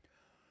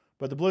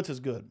 But the blitz is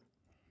good.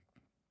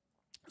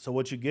 So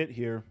what you get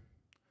here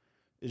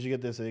is you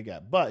get this A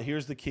gap. But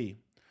here's the key.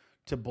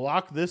 To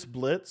block this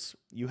blitz,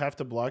 you have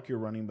to block your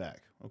running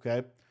back.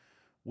 Okay.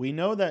 We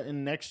know that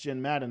in Next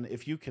Gen Madden,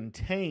 if you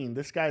contain,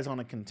 this guy's on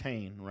a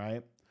contain,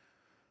 right?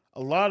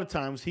 A lot of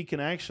times he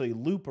can actually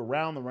loop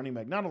around the running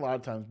back. Not a lot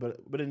of times,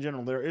 but in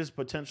general, there is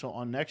potential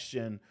on Next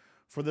Gen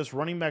for this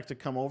running back to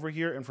come over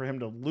here and for him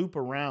to loop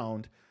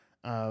around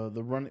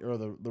the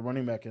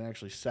running back and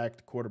actually sack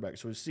the quarterback.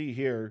 So we see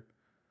here,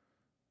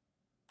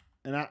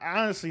 and I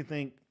honestly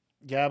think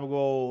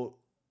Gabagol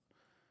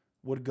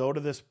would go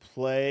to this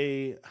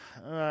play.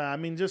 I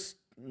mean,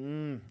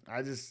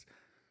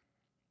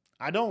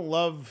 I don't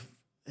love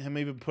him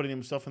even putting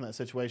himself in that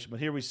situation. But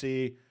here we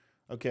see,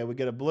 okay, we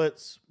get a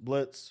blitz,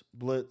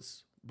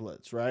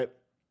 right?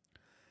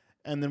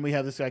 And then we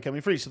have this guy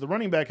coming free. So the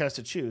running back has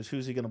to choose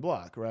who's he going to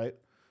block, right?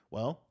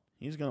 Well,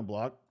 he's going to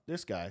block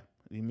this guy,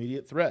 the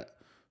immediate threat.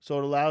 So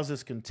it allows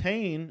this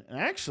contain. And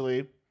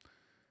actually,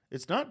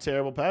 it's not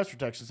terrible pass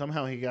protection.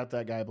 Somehow he got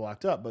that guy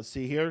blocked up. But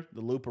see here,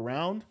 the loop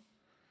around.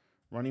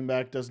 Running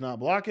back does not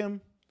block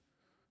him.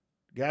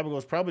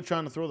 Gabagol's probably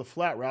trying to throw the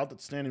flat route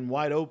that's standing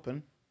wide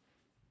open.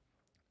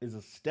 Is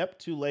a step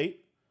too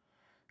late.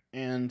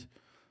 And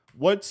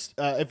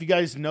if you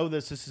guys know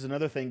this is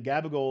another thing.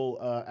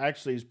 Gabagol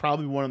actually is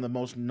probably one of the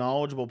most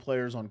knowledgeable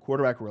players on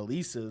quarterback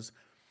releases.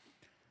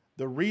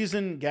 The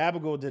reason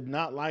Gabagol did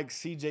not like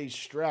C.J.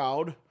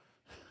 Stroud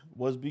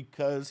was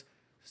because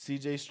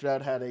C.J.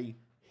 Stroud had a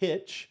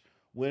hitch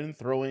when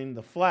throwing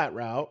the flat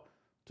route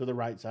to the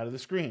right side of the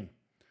screen.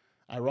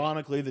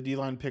 Ironically, the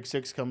D-line pick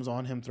 6 comes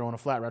on him throwing a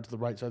flat route to the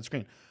right side of the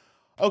screen.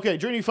 Okay,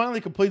 DRINI finally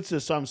completes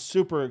this, so I'm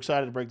super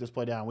excited to break this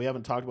play down. We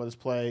haven't talked about this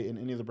play in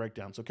any of the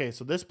breakdowns. Okay,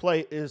 so this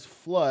play is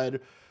flood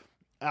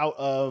out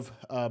of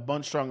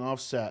bunch strong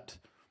offset.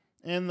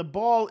 And the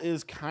ball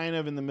is kind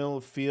of in the middle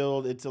of the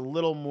field. It's a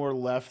little more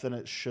left than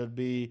it should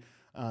be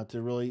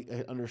to really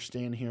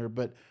understand here.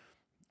 But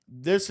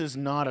this is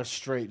not a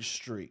straight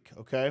streak,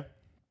 okay?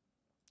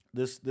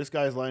 This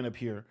guy's lined up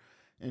here,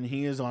 and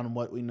he is on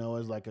what we know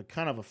as like a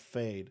kind of a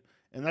fade.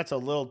 And that's a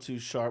little too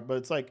sharp, but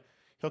it's like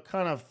he'll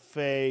kind of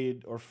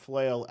fade or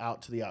flail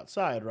out to the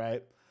outside,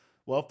 right?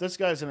 Well, if this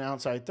guy's an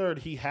outside third,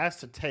 he has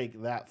to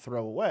take that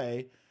throw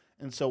away.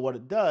 And so what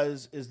it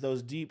does is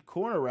those deep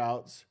corner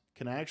routes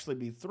can actually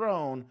be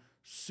thrown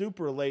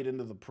super late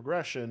into the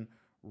progression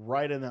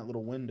right in that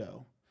little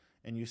window.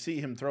 And you see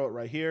him throw it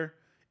right here.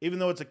 Even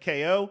though it's a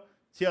KO,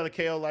 see how the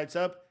KO lights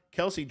up?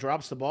 Kelsey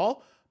drops the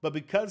ball, but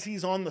because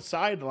he's on the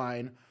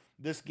sideline,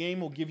 this game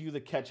will give you the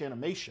catch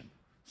animation.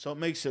 So it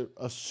makes it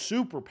a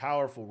super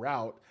powerful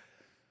route.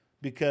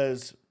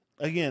 Because,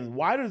 again,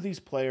 why do these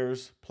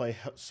players play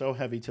so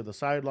heavy to the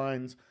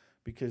sidelines?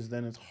 Because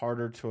then it's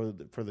harder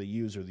for the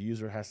user. The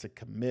user has to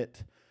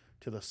commit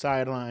to the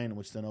sideline,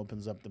 which then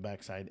opens up the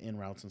backside in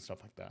routes and stuff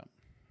like that.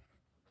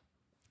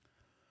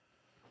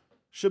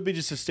 Should be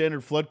just a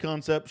standard flood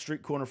concept,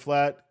 street corner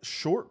flat,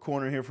 short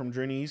corner here from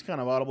DRINI. He's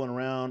kind of audibling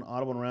around,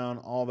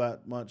 all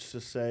that much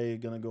to say.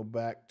 Going to go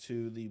back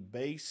to the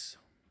base.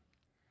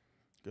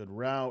 Good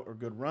route or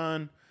good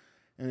run.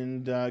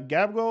 And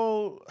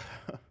Gabagol...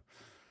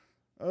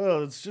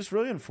 Oh, it's just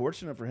really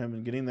unfortunate for him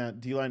in getting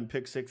that D-line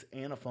pick 6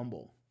 and a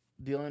fumble.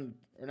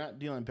 Not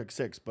D-line pick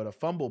 6, but a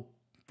fumble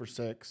for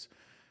 6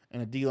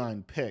 and a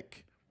D-line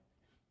pick.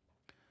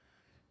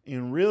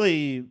 And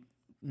really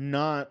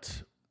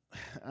not,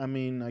 I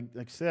mean, like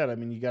I said, I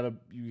mean, you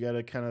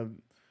gotta kind of,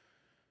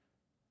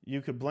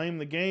 you could blame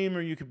the game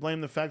or you could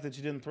blame the fact that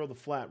you didn't throw the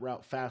flat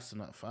route fast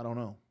enough. I don't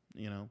know,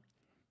 you know.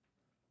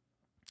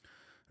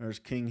 There's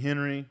King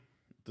Henry.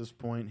 At this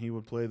point, he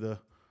would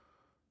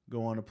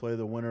go on to play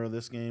the winner of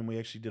this game. We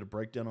actually did a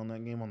breakdown on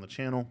that game on the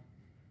channel.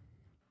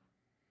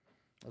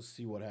 Let's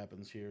see what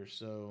happens here.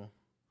 So,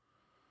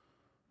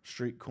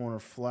 street corner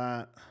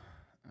flat.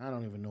 I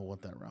don't even know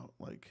what that route,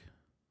 like.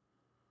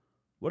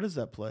 What is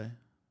that play?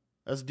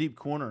 That's deep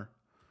corner.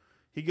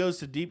 He goes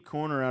to deep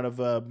corner out of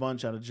a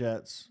bunch out of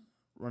jets.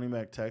 Running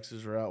back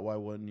Texas route. Why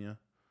wouldn't you?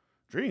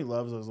 DRINI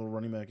loves those little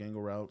running back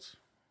angle routes.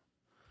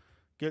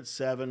 Get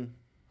 7.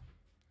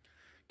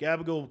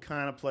 Gabagol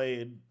kind of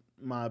played,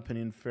 in my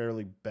opinion,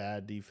 fairly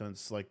bad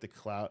defense, like the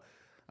cloud.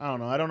 I don't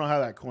know. I don't know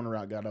how that corner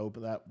route got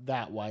open,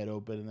 that wide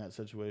open in that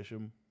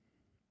situation.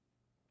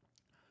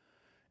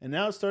 And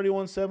now it's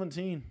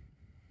 31-17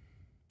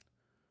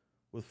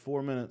 with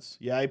 4 minutes.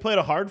 Yeah, he played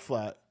a hard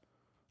flat.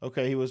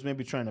 Okay, he was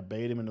maybe trying to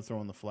bait him into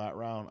throwing the flat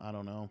route. I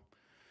don't know.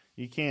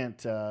 You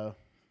can't, I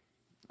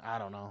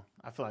don't know.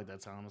 I feel like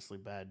that's honestly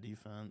bad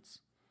defense.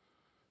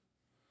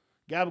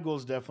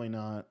 Gabagol's definitely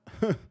not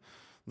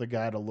the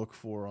guy to look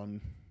for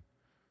on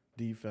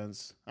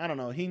defense. I don't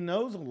know. He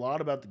knows a lot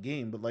about the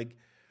game, but, like,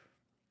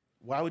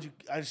 why would you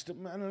 – I just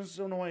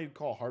don't know why you'd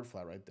call hard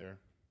flat right there.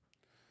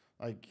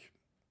 Like,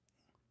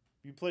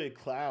 you play a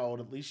cloud,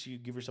 at least you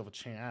give yourself a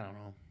chance. I don't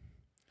know.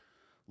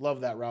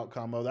 Love that route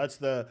combo. That's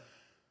the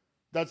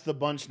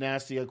bunch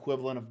nasty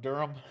equivalent of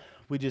Durham.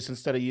 We just,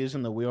 instead of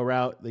using the wheel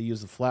route, they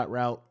use the flat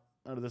route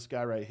out of this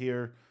guy right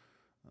here.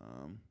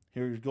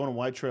 Here he's going to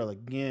white trail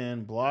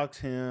again, blocks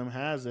him,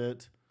 has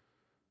it,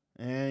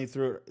 and he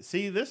threw it.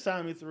 See, this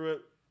time he threw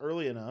it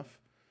early enough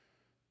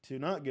to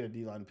not get a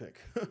D-line pick.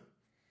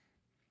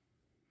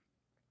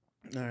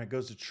 All right,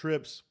 goes to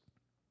trips.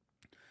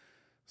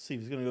 See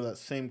if he's going to go that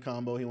same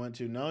combo he went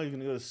to. No, he's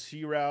going to go to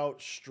C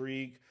route,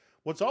 streak.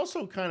 What's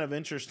also kind of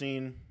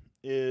interesting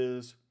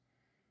is,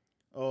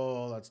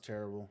 oh, that's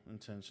terrible,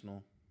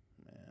 intentional,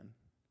 man.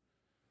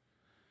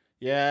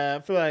 Yeah,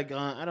 I feel like,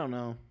 I don't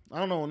know.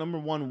 Number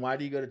one, why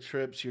do you go to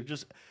trips? You're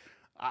just,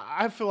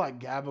 I feel like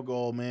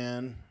Gabagol,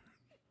 man.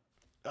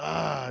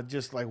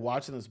 Just like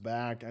watching this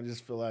back, I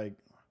just feel like,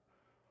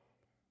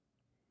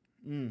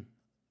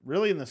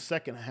 really in the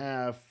second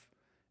half,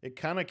 it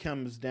kind of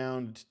comes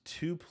down to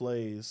 2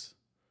 plays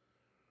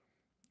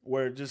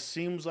where it just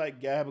seems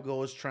like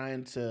Gabagol is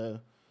trying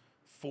to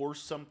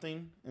force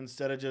something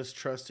instead of just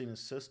trusting his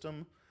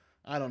system.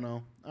 I don't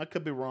know. I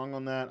could be wrong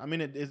on that. I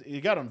mean,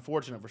 it got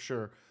unfortunate for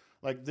sure.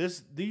 Like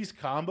these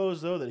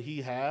combos though that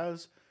he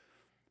has,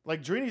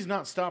 like DRINI's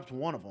not stopped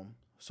one of them.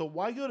 So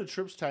why go to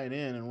trips tight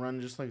end and run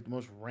just like the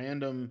most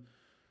random?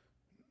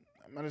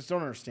 I just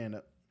don't understand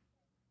it.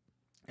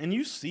 And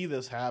you see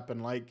this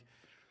happen. Like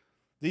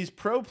these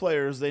pro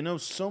players, they know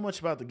so much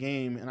about the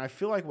game, and I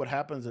feel like what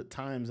happens at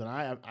times, and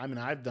I mean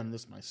I've done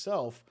this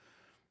myself.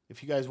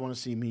 If you guys want to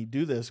see me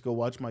do this, go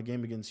watch my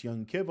game against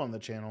Young Kiv on the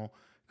channel,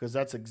 because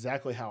that's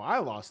exactly how I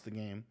lost the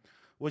game.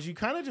 Was you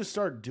kind of just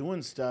start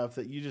doing stuff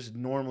that you just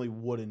normally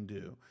wouldn't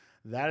do.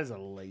 That is a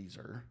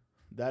laser.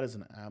 That is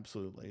an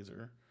absolute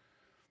laser.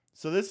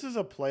 So this is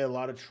a play a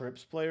lot of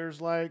trips players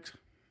like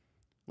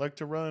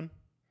to run.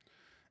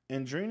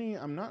 And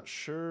DRINI, I'm not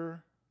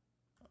sure.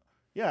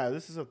 Yeah,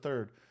 this is a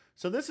third.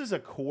 So this is a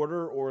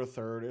quarter or a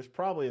third. It's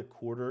probably a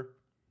quarter.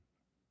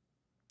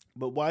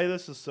 But why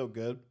this is so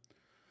good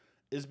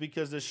is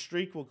because this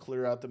streak will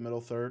clear out the middle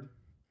third.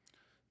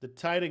 The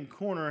tight end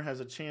corner has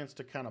a chance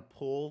to kind of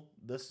pull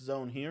this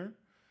zone here,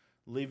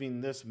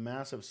 leaving this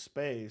massive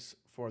space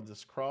for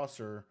this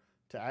crosser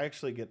to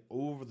actually get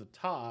over the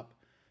top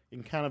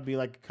and kind of be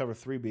like a cover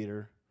 3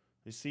 beater.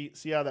 You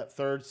see how that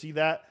third, see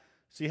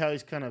how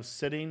he's kind of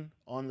sitting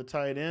on the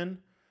tight end?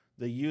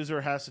 The user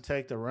has to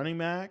take the running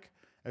back.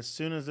 As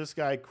soon as this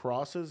guy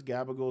crosses,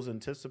 Gabagol's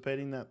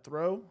anticipating that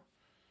throw,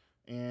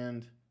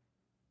 and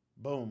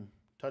boom,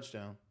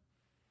 touchdown.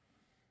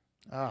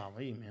 Ah,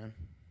 man.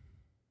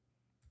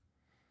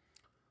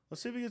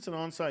 Let's see if he gets an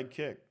onside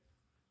kick.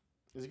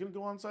 Is he going to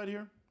go onside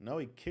here? No,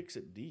 he kicks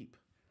it deep.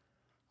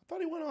 I thought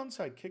he went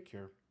onside kick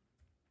here.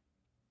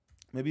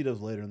 Maybe he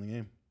does later in the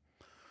game.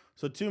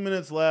 So 2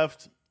 minutes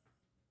left.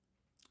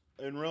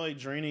 And really,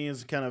 DRINI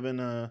is kind of in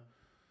a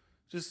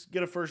just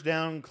get a first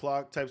down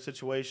clock type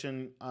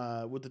situation.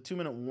 With the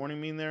 2-minute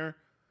warning being there,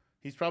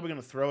 he's probably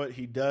going to throw it.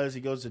 He does.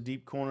 He goes to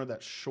deep corner,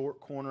 that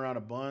short corner out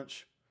of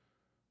bunch.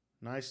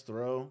 Nice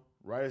throw.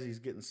 Right as he's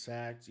getting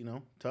sacked,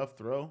 tough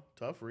throw,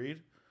 tough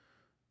read.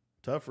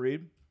 Tough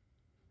read.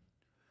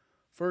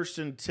 1st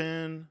and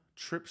 10,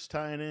 trips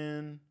tight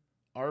in,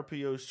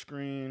 RPO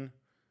screen.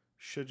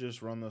 Should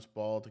just run this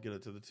ball to get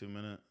it to the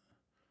 2-minute.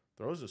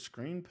 Throws a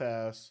screen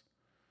pass.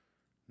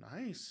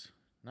 Nice.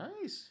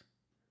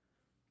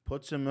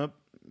 Puts him up.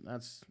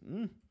 That's,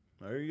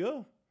 there you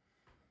go.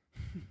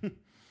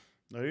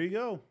 There you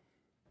go.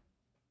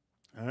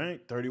 All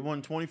right,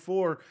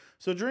 31-24.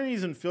 So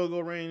DRINI's in field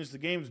goal range. The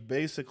game's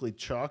basically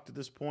chalked at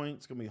this point.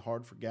 It's going to be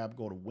hard for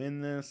Gabagol to win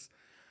this.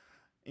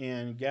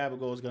 And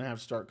Gabagol is going to have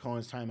to start calling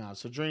his timeout.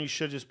 So DRINI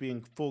should just be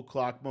in full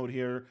clock mode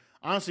here.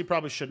 Honestly,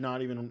 probably should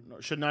not even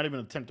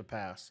attempt to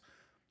pass,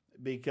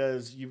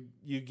 because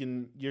you're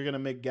going to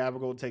make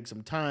Gabagol take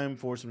some time,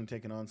 force him to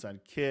take an onside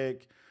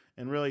kick,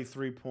 and really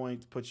 3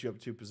 points puts you up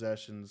 2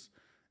 possessions.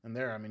 And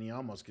there, I mean, he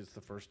almost gets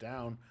the first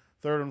down.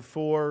 3rd and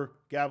 4,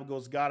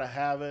 Gabagol's got to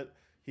have it.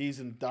 He's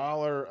in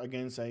dollar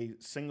against a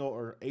single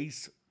or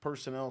ace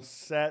personnel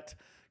set.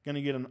 Going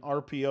to get an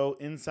RPO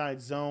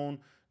inside zone.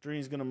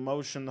 DRINI's going to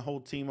motion the whole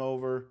team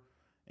over,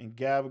 and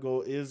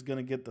Gabagol is going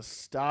to get the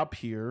stop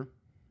here.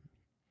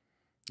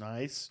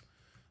 Nice.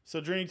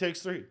 So DRINI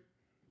takes 3.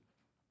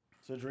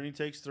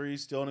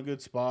 Still in a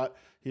good spot.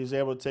 He was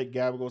able to take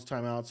Gabagol's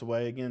timeouts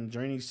away. Again,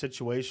 DRINI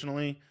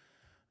situationally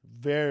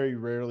very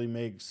rarely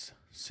makes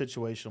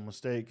situational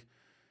mistake.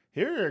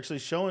 Here you're actually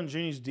showing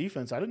DRINI's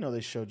defense. I didn't know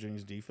they showed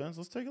DRINI's defense.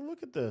 Let's take a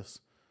look at this.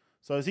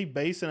 So is he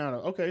basing out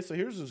of, okay, so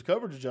here's his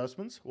coverage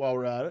adjustments while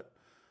we're at it.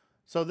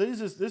 So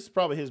this is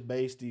probably his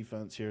base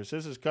defense here. So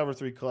this is cover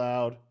 3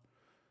 cloud.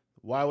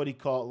 Why would he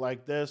call it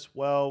like this?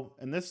 Well,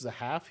 and this is a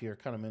half here,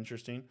 kind of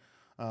interesting.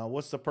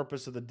 What's the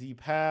purpose of the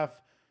deep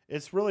half?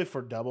 It's really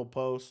for double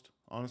post,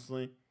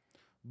 honestly.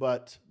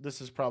 But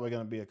this is probably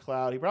going to be a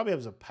cloud. He probably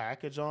has a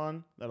package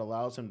on that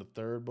allows him to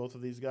third both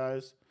of these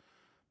guys.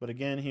 But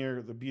again,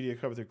 here, the beauty of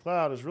cover 3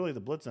 cloud is really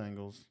the blitz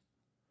angles.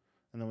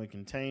 And then we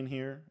contain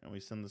here, and we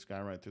send this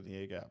guy right through the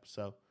A-gap.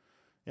 So,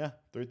 yeah,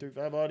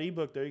 335 odd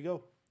ebook. There you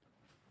go.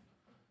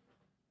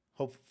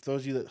 Hope for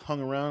those of you that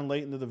hung around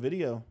late into the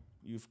video,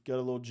 you've got a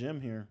little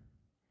gem here.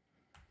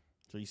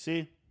 So you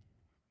see.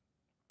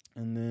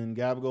 And then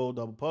Gabagol,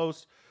 double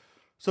post.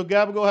 So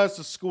Gabagol has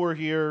to score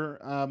here.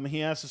 He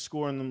has to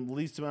score in the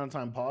least amount of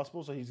time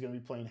possible. So he's going to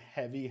be playing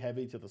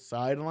heavy to the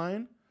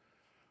sideline.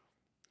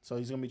 So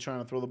he's going to be trying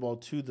to throw the ball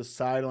to the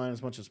sideline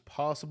as much as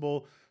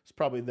possible. It's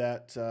probably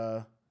that,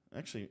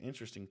 actually,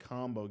 interesting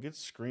combo. Gets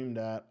screamed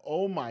at.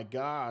 Oh, my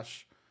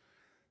gosh.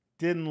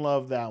 Didn't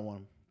love that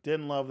one.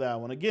 Didn't love that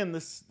one. Again,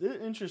 this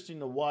is interesting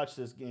to watch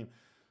this game.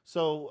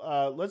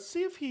 So let's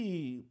see if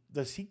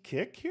does he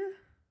kick here?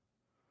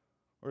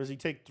 Or does he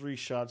take 3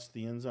 shots to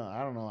the end zone?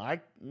 I don't know.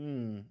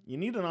 You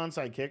need an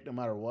onside kick no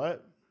matter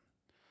what.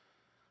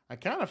 I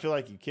kind of feel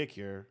like you kick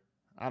here.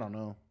 I don't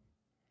know.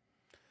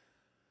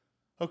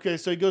 Okay,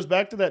 so he goes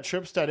back to that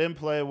trip stat in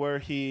play where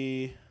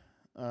he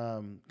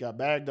got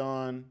bagged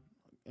on.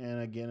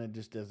 And again, it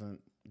just didn't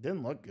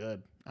look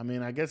good. I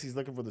mean, I guess he's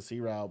looking for the C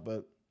route,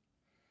 but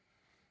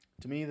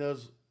to me,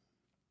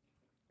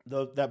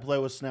 that play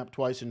was snapped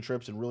twice in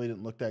trips and really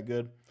didn't look that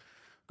good.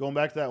 Going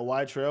back to that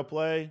wide trail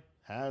play,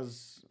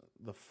 has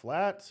the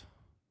flat.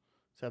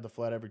 He's had the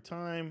flat every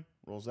time.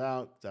 Rolls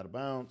out. It's out of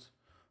bounds.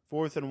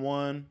 4th and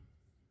 1.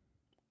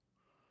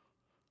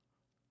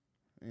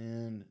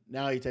 And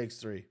now he takes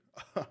 3.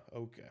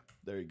 Okay,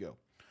 there you go.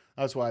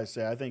 That's why I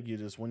say I think you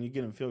just, when you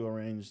get in field goal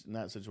range in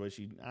that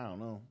situation, I don't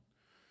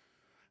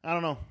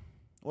know.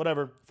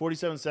 Whatever.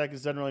 47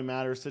 seconds, doesn't really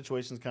matter.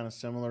 Situation's kind of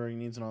similar. He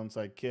needs an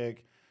onside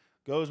kick.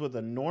 Goes with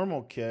a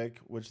normal kick,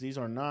 which these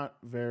are not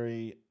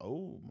very,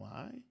 oh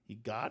my, he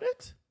got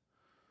it?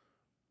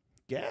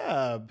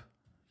 Gab.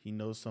 He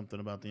knows something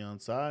about the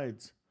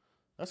onsides.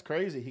 That's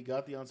crazy. He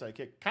got the onside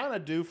kick. Kind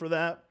of due for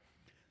that.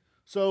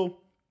 So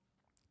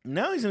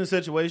now he's in a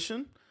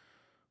situation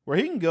where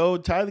he can go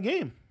tie the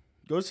game.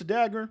 Goes to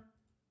dagger.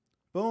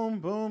 Boom,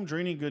 boom.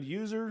 DRINI, good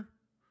user.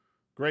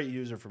 Great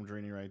user from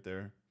DRINI right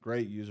there.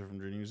 Great user from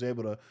DRINI. He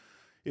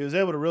was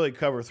able to really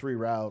cover 3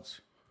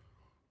 routes.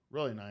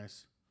 Really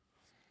nice.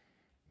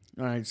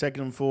 All right,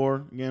 2nd and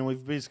 4. Again,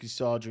 we've basically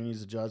saw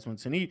DRINI's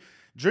adjustments. And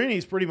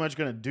DRINI's pretty much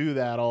going to do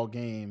that all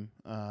game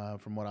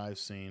from what I've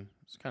seen.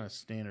 It's kind of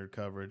standard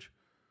coverage.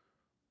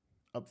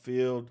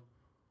 Upfield.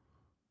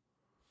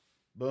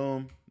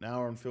 Boom. Now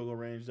we're in field goal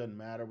range. Doesn't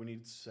matter. We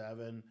need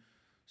 7.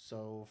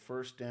 So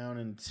 1st down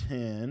and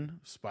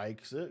 10.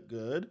 Spikes it.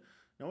 Good.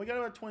 Now we got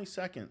about 20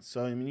 seconds.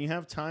 So, I mean, you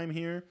have time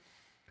here.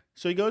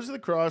 So he goes to the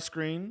cross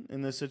screen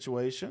in this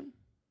situation.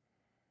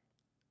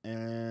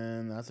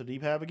 And that's a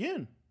deep half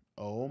again.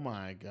 Oh,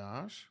 my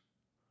gosh.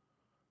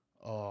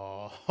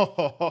 Oh.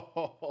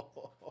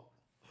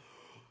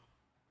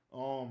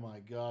 Oh, my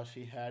gosh.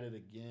 He had it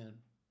again.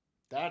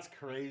 That's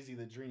crazy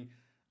that DRINI.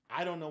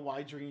 I don't know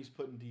why DRINI's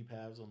putting deep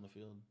halves on the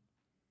field.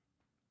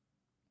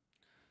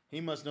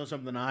 He must know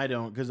something I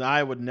don't, because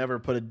I would never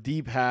put a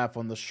deep half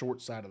on the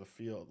short side of the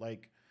field.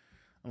 Like,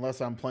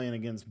 unless I'm playing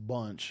against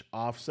bunch.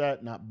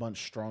 Offset, not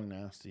bunch strong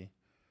nasty.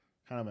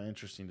 Kind of an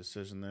interesting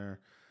decision there.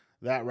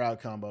 That route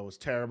combo was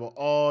terrible.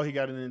 Oh, he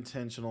got an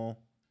intentional.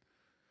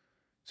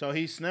 So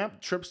he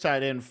snapped trips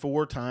tight end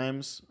 4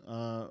 times.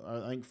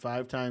 I think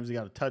 5 times he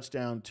got a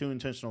touchdown, 2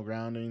 intentional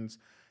groundings,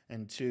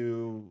 and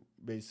 2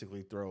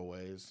 basically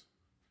throwaways.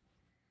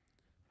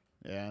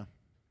 Yeah.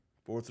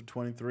 4th and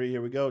 23.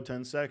 Here we go.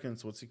 10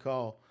 seconds. What's he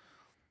call?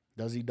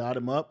 Does he dot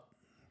him up?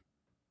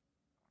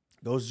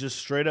 Goes just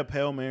straight up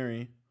Hail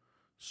Mary.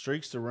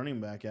 Streaks the running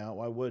back out.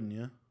 Why wouldn't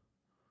you?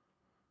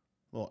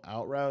 Little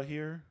out route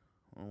here.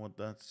 I don't know what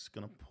that's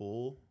going to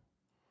pull.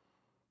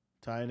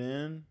 Tight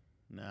end.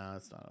 Nah,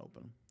 it's not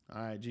open.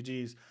 All right,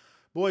 GG's.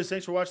 Boys,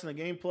 thanks for watching the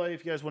gameplay.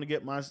 If you guys want to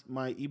get my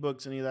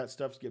ebooks, any of that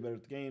stuff to get better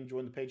at the game,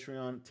 join the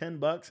Patreon.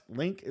 $10.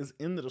 Link is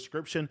in the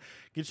description.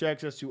 Get you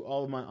access to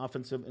all of my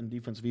offensive and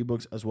defensive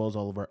ebooks as well as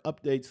all of our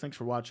updates. Thanks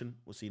for watching.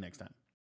 We'll see you next time.